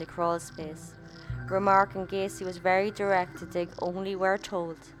dug in the crawl space, remarking Gacy was very direct to dig only where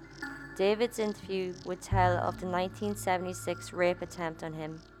told. David's interview would tell of the 1976 rape attempt on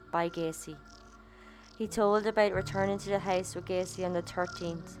him by Gacy. He told about returning to the house with Gacy on the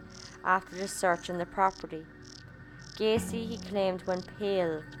 13th, after the search on the property. Gacy, he claimed, went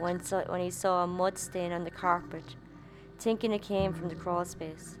pale when he saw a mud stain on the carpet, thinking it came from the crawl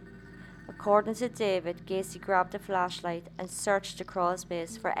space. According to David, Gacy grabbed a flashlight and searched the crawl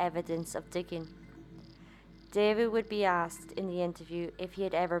space for evidence of digging. David would be asked in the interview if he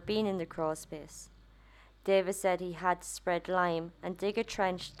had ever been in the crawl space. David said he had to spread lime and dig a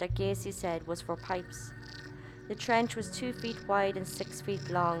trench that Gacy said was for pipes. The trench was 2 feet wide and 6 feet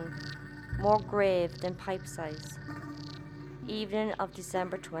long, more grave than pipe size. Evening of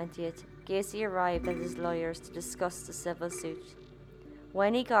December 20th, Gacy arrived at his lawyers to discuss the civil suit.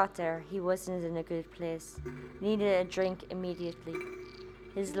 When he got there, he wasn't in a good place, needed a drink immediately.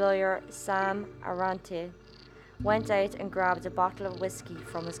 His lawyer, Sam Arante, went out and grabbed a bottle of whiskey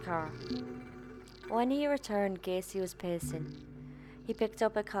from his car. When he returned, Gacy was pacing. He picked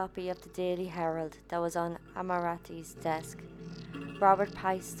up a copy of the Daily Herald that was on Amarante's desk. Robert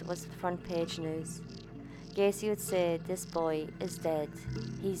Past was the front page news. Gacy would say, "This boy is dead.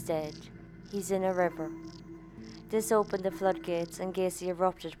 He's dead. He's in a river." This opened the floodgates, and Gacy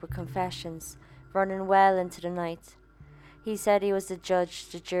erupted with confessions, running well into the night. He said he was the judge,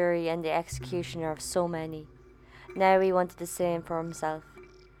 the jury, and the executioner of so many. Now he wanted the same for himself.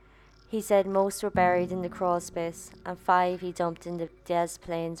 He said most were buried in the crawl space, and 5 he dumped in the Des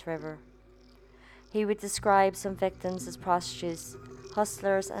Plaines River. He would describe some victims as prostitutes,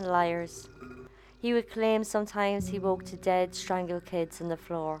 hustlers, and liars. He would claim sometimes he woke to dead, strangled kids on the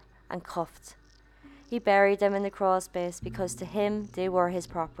floor and cuffed. He buried them in the crawl space because to him they were his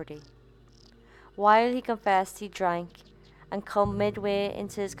property. While he confessed, he drank, and come midway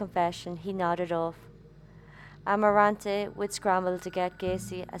into his confession, he nodded off. Amarante would scramble to get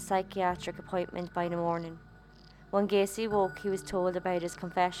Gacy a psychiatric appointment by the morning. When Gacy woke, he was told about his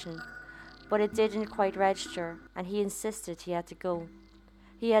confession, but it didn't quite register, and he insisted he had to go.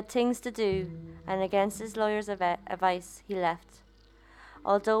 He had things to do, and against his lawyer's advice, he left.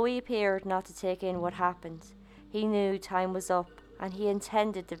 Although he appeared not to take in what happened, he knew time was up, and he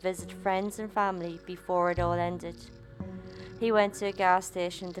intended to visit friends and family before it all ended. He went to a gas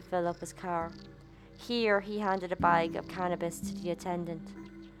station to fill up his car. Here he handed a bag of cannabis to the attendant.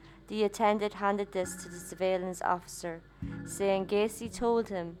 The attendant handed this to the surveillance officer, saying Gacy told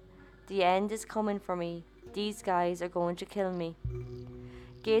him, "The end is coming for me. These guys are going to kill me."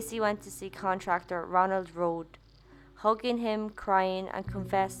 Gacy went to see contractor Ronald Rode, hugging him, crying and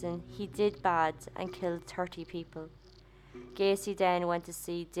confessing he did bad and killed 30 people. Gacy then went to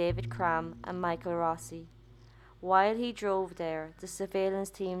see David Cram and Michael Rossi. While he drove there, the surveillance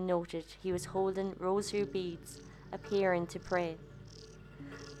team noted he was holding rosary beads, appearing to pray.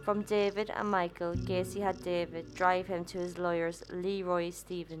 From David and Michael, Gacy had David drive him to his lawyer's Leroy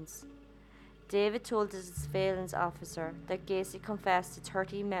Stevens. David told the surveillance officer that Gacy confessed to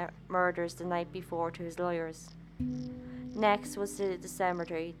 30 murders the night before to his lawyers. Next was to the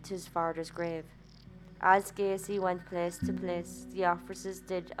cemetery to his father's grave. As Gacy went place to place, the officers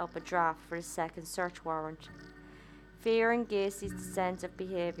did up a draft for the second search warrant. Fearing Gacy's dissent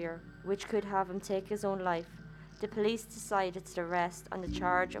behaviour, which could have him take his own life, the police decided to arrest on the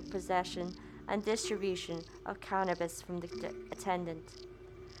charge of possession and distribution of cannabis from the attendant.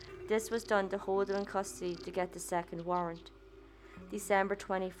 This was done to hold him in custody to get the second warrant. December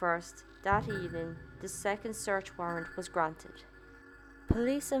 21st, that evening, the second search warrant was granted.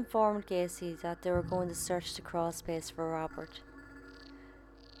 Police informed Gacy that they were going to search the crawl space for Robert.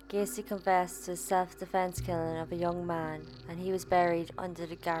 Gacy confessed to a self-defense killing of a young man, and he was buried under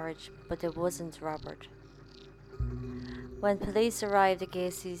the garage, but it wasn't Robert. When police arrived at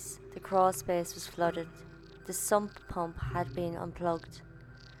Gacy's, the crawl space was flooded. The sump pump had been unplugged.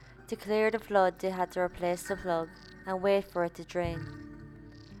 To clear the flood, they had to replace the plug and wait for it to drain.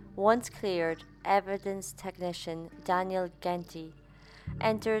 Once cleared, evidence technician Daniel Genty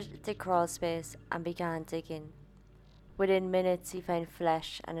entered the crawl space and began digging. Within minutes, he found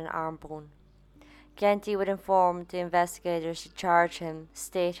flesh and an arm bone. Genty would inform the investigators to charge him,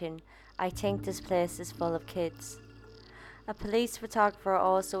 stating, "I think this place is full of kids." A police photographer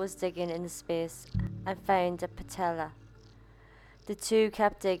also was digging in the space and found a patella. The two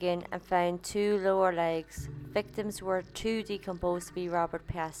kept digging and found 2 lower legs. Victims were too decomposed to be Robert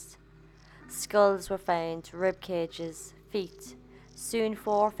Pest. Skulls were found, rib cages, feet. Soon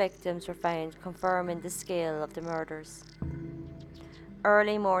 4 victims were found, confirming the scale of the murders.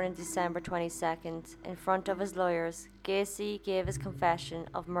 Early morning, December 22nd, in front of his lawyers, Gacy gave his confession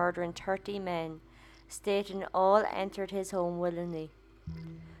of murdering 30 men, stating all entered his home willingly.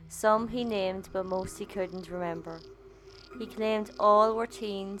 Some he named, but most he couldn't remember. He claimed all were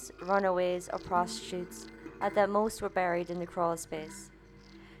teens, runaways, or prostitutes, and that most were buried in the crawl space.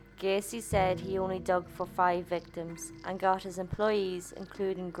 Gacy said he only dug for 5 victims and got his employees,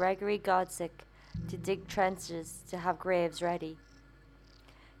 including Gregory Godsick, to dig trenches to have graves ready.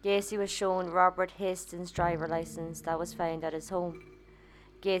 Gacy was shown Robert Hastings' driver license that was found at his home.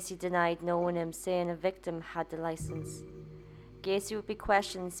 Gacy denied knowing him, saying a victim had the license. Gacy would be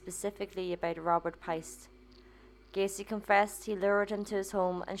questioned specifically about Robert Peist. Gacy confessed he lured him to his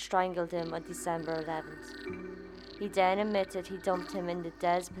home and strangled him on December 11th. He then admitted he dumped him in the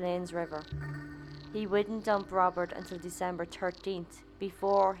Des Plaines River. He wouldn't dump Robert until December 13th,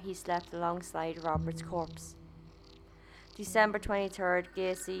 before he slept alongside Robert's corpse. December 23rd,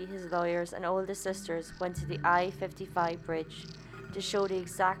 Gacy, his lawyers, and older sisters went to the I-55 bridge to show the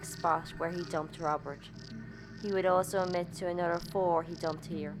exact spot where he dumped Robert. He would also admit to another 4 he dumped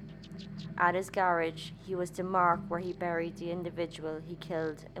here. At his garage, he was to mark where he buried the individual he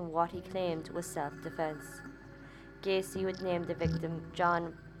killed in what he claimed was self-defense. Gacy would name the victim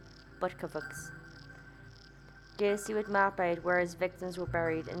John Butkovich. Gacy would map out where his victims were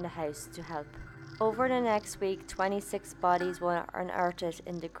buried in the house to help. Over the next week, 26 bodies were unearthed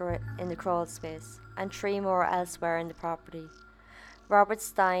in the crawl space, and 3 more elsewhere in the property. Robert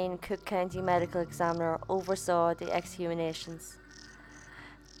Stein, Cook County Medical Examiner, oversaw the exhumations.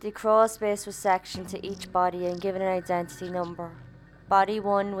 The crawl space was sectioned to each body and given an identity number. Body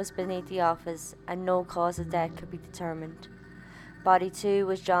 1 was beneath the office, and no cause of death could be determined. Body 2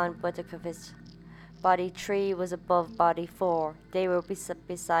 was John Budikovic. Body 3 was above Body 4. They were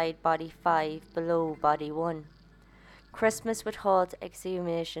beside Body 5, below Body 1. Christmas would halt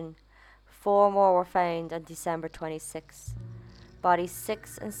exhumation. 4 more were found on December 26. Bodies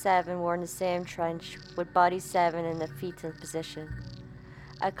 6 and 7 were in the same trench, with Body 7 in a fetal position.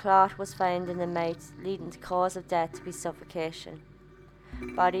 A clot was found in the mouth, leading to cause of death to be suffocation.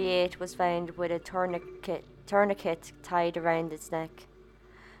 Body 8 was found with a tourniquet tied around its neck.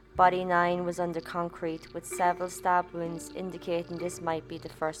 Body 9 was under concrete with several stab wounds indicating this might be the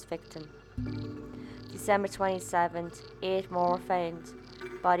first victim. December 27th, 8 more were found.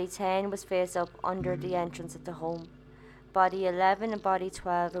 Body 10 was face up under the entrance of the home. Body 11 and Body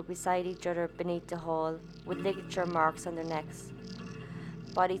 12 were beside each other beneath the hall, with ligature marks on their necks.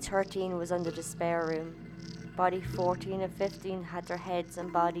 Body 13 was under the spare room. Body 14 and 15 had their heads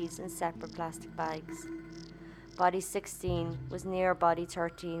and bodies in separate plastic bags. Body 16 was near Body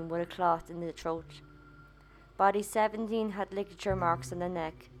 13 with a clot in the throat. Body 17 had ligature marks on the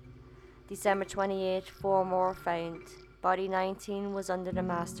neck. December 28, 4 more were found. Body 19 was under the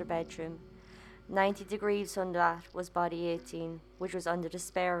master bedroom. 90 degrees from that was Body 18, which was under the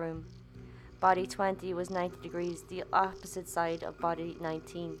spare room. Body 20 was 90 degrees, the opposite side of Body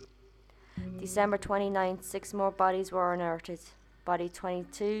 19. December 29th, 6 more bodies were unearthed. Body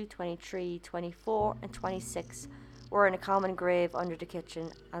 22, 23, 24 and 26 were in a common grave under the kitchen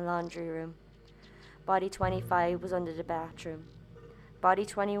and laundry room. Body 25 was under the bathroom. Body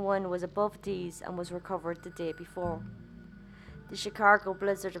 21 was above these and was recovered the day before. The Chicago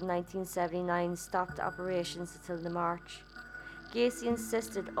blizzard of 1979 stopped operations until the March. Gacy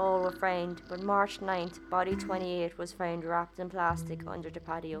insisted all were found, but March 9th, Body 28 was found wrapped in plastic under the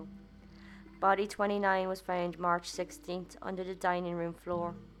patio. Body 29 was found March 16th under the dining room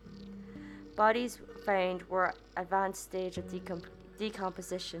floor. Bodies found were advanced stage of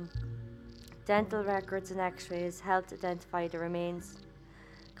decomposition. Dental records and x-rays helped identify the remains.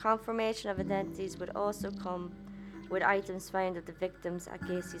 Confirmation of identities would also come with items found of the victims at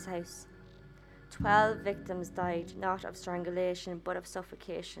Gacy's house. 12 victims died not of strangulation but of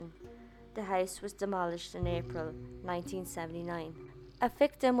suffocation. The house was demolished in April 1979. A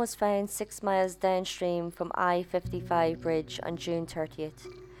victim was found 6 miles downstream from I-55 bridge on June 30th.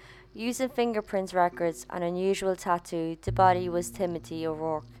 Using fingerprints records and unusual tattoo, the body was Timothy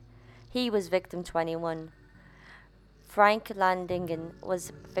O'Rourke. He was victim 21. Frank Landingen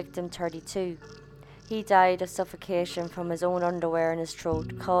was victim 32. He died of suffocation from his own underwear in his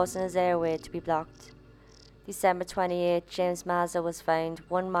throat, causing his airway to be blocked. December 28, James Mazza was found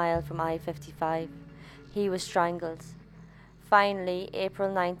 1 mile from I-55. He was strangled. Finally, April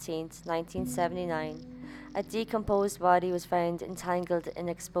 19, 1979, a decomposed body was found entangled in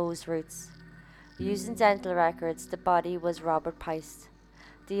exposed roots. Using dental records, the body was Robert Peist.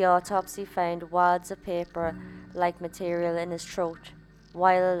 The autopsy found wads of paper-like material in his throat,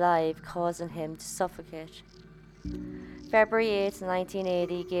 while alive, causing him to suffocate. February 8,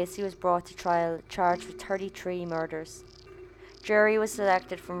 1980, Gacy was brought to trial, charged with 33 murders. Jury was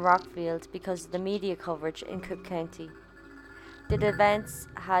selected from Rockfield because of the media coverage in Cook County. The events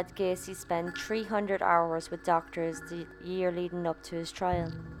had Gacy spend 300 hours with doctors the year leading up to his trial.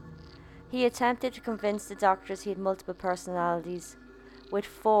 He attempted to convince the doctors he had multiple personalities, with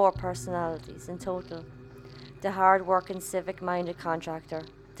 4 personalities in total: the hard-working, civic-minded contractor,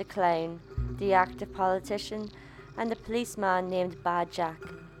 the clown, the active politician, and the policeman named Bad Jack.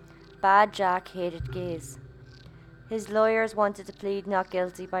 Bad Jack hated gays. His lawyers wanted to plead not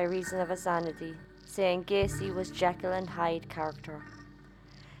guilty by reason of insanity, saying Gacy was Jekyll and Hyde character.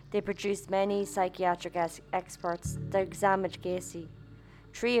 They produced many psychiatric experts that examined Gacy.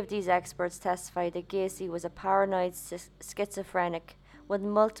 3 of these experts testified that Gacy was a paranoid schizophrenic with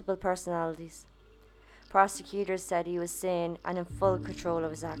multiple personalities. Prosecutors said he was sane and in full control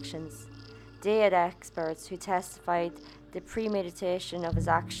of his actions. They had experts who testified the premeditation of his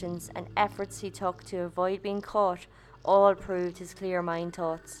actions and efforts he took to avoid being caught all proved his clear mind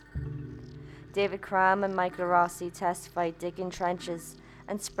thoughts. David Cram and Michael Rossi testified digging trenches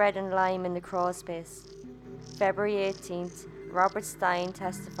and spreading lime in the crawl space. February 18th, Robert Stein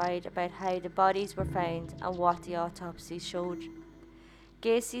testified about how the bodies were found and what the autopsy showed.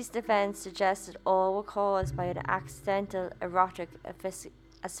 Gacy's defense suggested all were caused by an accidental erotic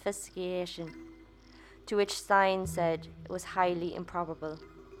asphyxiation, to which Stein said it was highly improbable.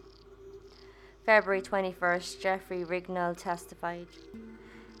 February 21st, Jeffrey Rignall testified.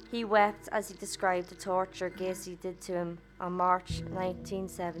 He wept as he described the torture Gacy did to him on March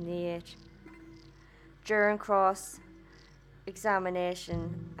 1978. During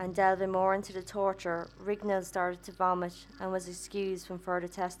cross-examination and delving more into the torture, Rignall started to vomit and was excused from further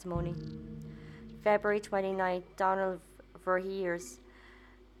testimony. February 29th, Donald Verheers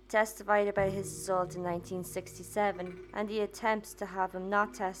testified about his assault in 1967 and the attempts to have him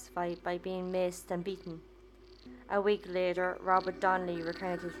not testify by being maced and beaten. A week later, Robert Donnelly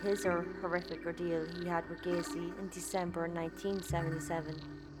recounted his horrific ordeal he had with Gacy in December 1977.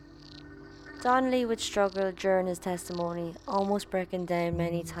 Donnelly would struggle during his testimony, almost breaking down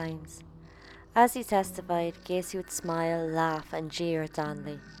many times. As he testified, Gacy would smile, laugh and jeer at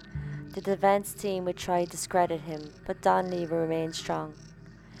Donnelly. The defense team would try to discredit him, but Donnelly remained strong.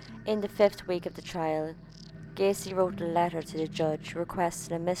 In the 5th week of the trial, Gacy wrote a letter to the judge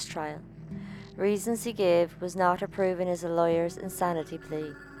requesting a mistrial. Reasons he gave was not approving his lawyer's insanity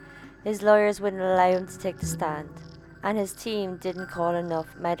plea. His lawyers wouldn't allow him to take the stand, and his team didn't call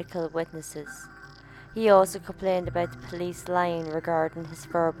enough medical witnesses. He also complained about the police lying regarding his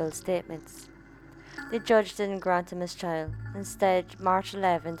verbal statements. The judge didn't grant a mistrial. Instead, March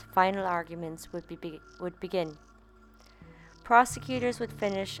 11th, final arguments would begin. Prosecutors would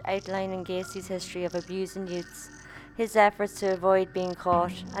finish outlining Gacy's history of abusing youths, his efforts to avoid being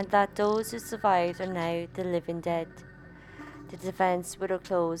caught, and that those who survived are now the living dead. The defense would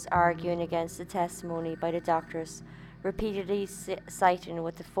close arguing against the testimony by the doctors, repeatedly citing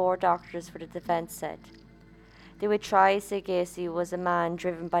what the 4 doctors for the defense said. They would try to say Gacy was a man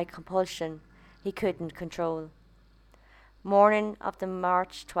driven by compulsion he couldn't control. Morning of the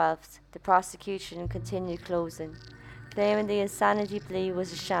March 12th, the prosecution continued closing, claiming the insanity plea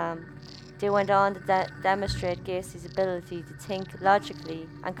was a sham. They went on to demonstrate Gacy's ability to think logically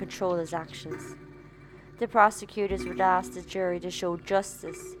and control his actions. The prosecutors would ask the jury to show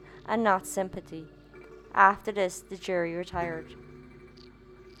justice and not sympathy. After this, the jury retired.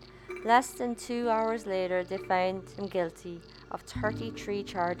 Less than 2 hours later, they found him guilty of 33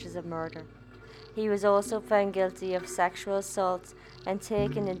 charges of murder. He was also found guilty of sexual assault and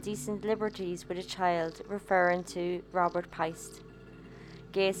taking indecent liberties with a child, referring to Robert Peist.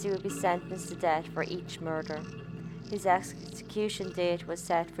 Gacy would be sentenced to death for each murder. His execution date was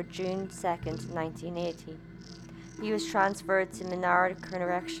set for June 2nd, 1980. He was transferred to Menard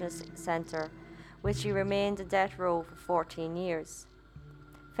Correctional Centre, which he remained on death row for 14 years.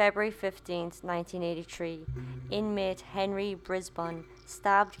 February 15th, 1983, inmate Henry Brisbane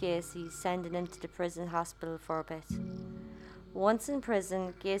stabbed Gacy, sending him to the prison hospital for a bit. Once in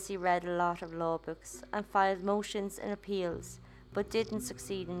prison, Gacy read a lot of law books and filed motions and appeals, but didn't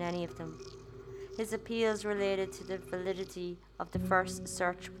succeed in any of them. His appeals related to the validity of the first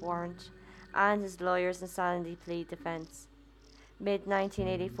search warrant and his lawyer's insanity plea defense.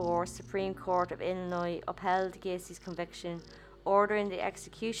 Mid-1984, Supreme Court of Illinois upheld Gacy's conviction, ordering the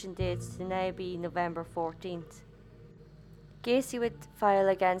execution dates to now be November 14th. Gacy would file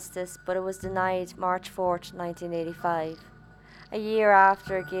against this, but it was denied March 4th, 1985. A year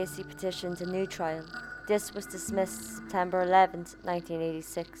after, Gacy petitioned a new trial. This was dismissed September 11th,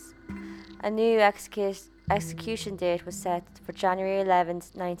 1986. A new execution date was set for January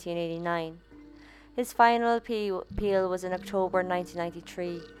 11th, 1989. His final appeal was in October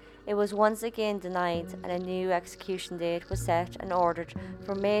 1993. It was once again denied, and a new execution date was set and ordered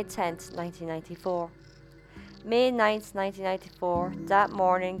for May 10th, 1994. May 9th, 1994, that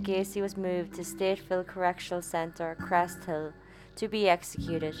morning, Gacy was moved to Stateville Correctional Centre, Crest Hill, to be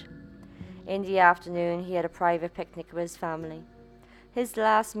executed. In the afternoon, he had a private picnic with his family. His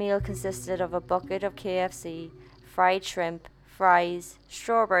last meal consisted of a bucket of KFC, fried shrimp, fries,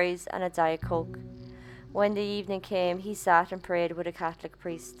 strawberries, and a Diet Coke. When the evening came, he sat and prayed with a Catholic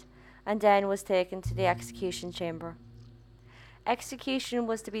priest, and then was taken to the execution chamber. Execution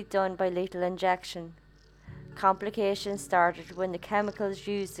was to be done by lethal injection. Complications started when the chemicals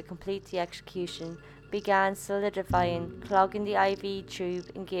used to complete the execution began solidifying, clogging the IV tube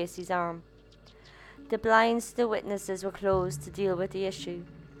in Gacy's arm. The blinds to the witnesses were closed to deal with the issue.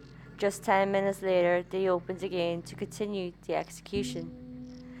 Just 10 minutes later, they opened again to continue the execution.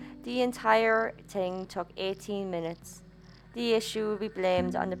 The entire thing took 18 minutes. The issue would be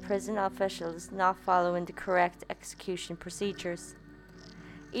blamed on the prison officials not following the correct execution procedures.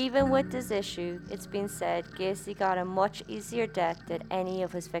 Even with this issue, it's been said Gacy got a much easier death than any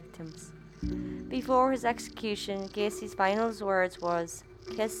of his victims. Before his execution, Gacy's final words was,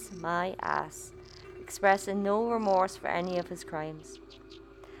 Kiss my ass, expressing no remorse for any of his crimes.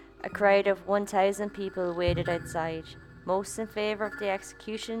 A crowd of 1,000 people waited outside, most in favour of the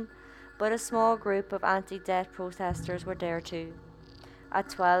execution, but a small group of anti-death protesters were there too. At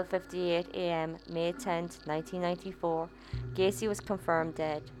 12:58 a.m. May 10, 1994, Gacy was confirmed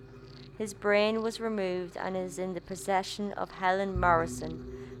dead. His brain was removed and is in the possession of Helen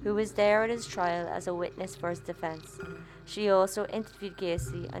Morrison, who was there at his trial as a witness for his defence. She also interviewed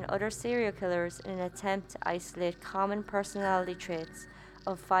Gacy and other serial killers in an attempt to isolate common personality traits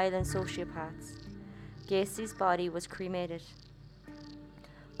of violent sociopaths. Gacy's body was cremated.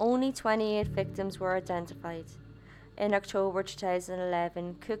 Only 28 victims were identified. In October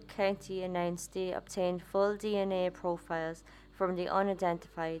 2011, Cook County announced they obtained full DNA profiles from the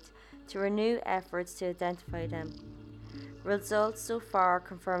unidentified to renew efforts to identify them. Results so far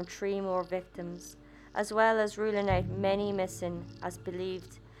confirm 3 more victims, as well as ruling out many missing as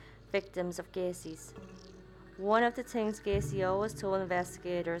believed victims of Gacy's. One of the things Gacy always told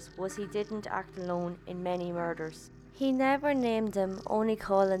investigators was he didn't act alone in many murders. He never named them, only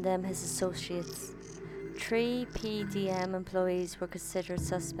calling them his associates. 3 PDM employees were considered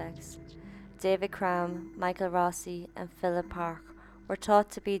suspects. David Cram, Michael Rossi, and Philip Park were thought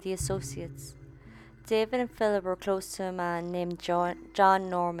to be the associates. David and Philip were close to a man named John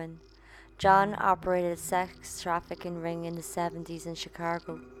Norman. John operated a sex trafficking ring in the 70s in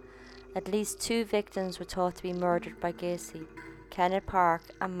Chicago. At least 2 victims were thought to be murdered by Gacy, Kenneth Park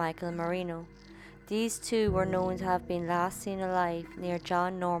and Michael Marino. These 2 were known to have been last seen alive near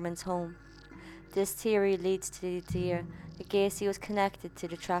John Norman's home. This theory leads to the idea that Gacy was connected to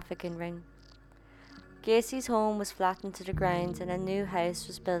the trafficking ring. Gacy's home was flattened to the ground and a new house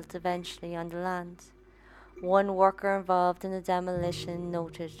was built eventually on the land. One worker involved in the demolition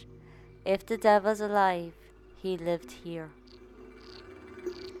noted, "If the devil's alive, he lived here."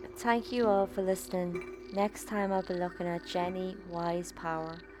 Thank you all for listening. Next time I'll be looking at Jenny Wise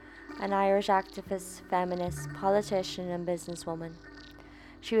Power, an Irish activist, feminist, politician and businesswoman.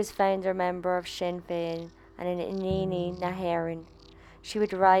 She was founder member of Sinn Féin and an Inini Nahéireann. She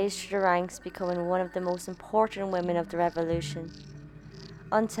would rise through the ranks, becoming one of the most important women of the revolution.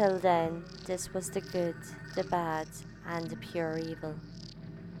 Until then, this was the good, the bad, and the pure evil.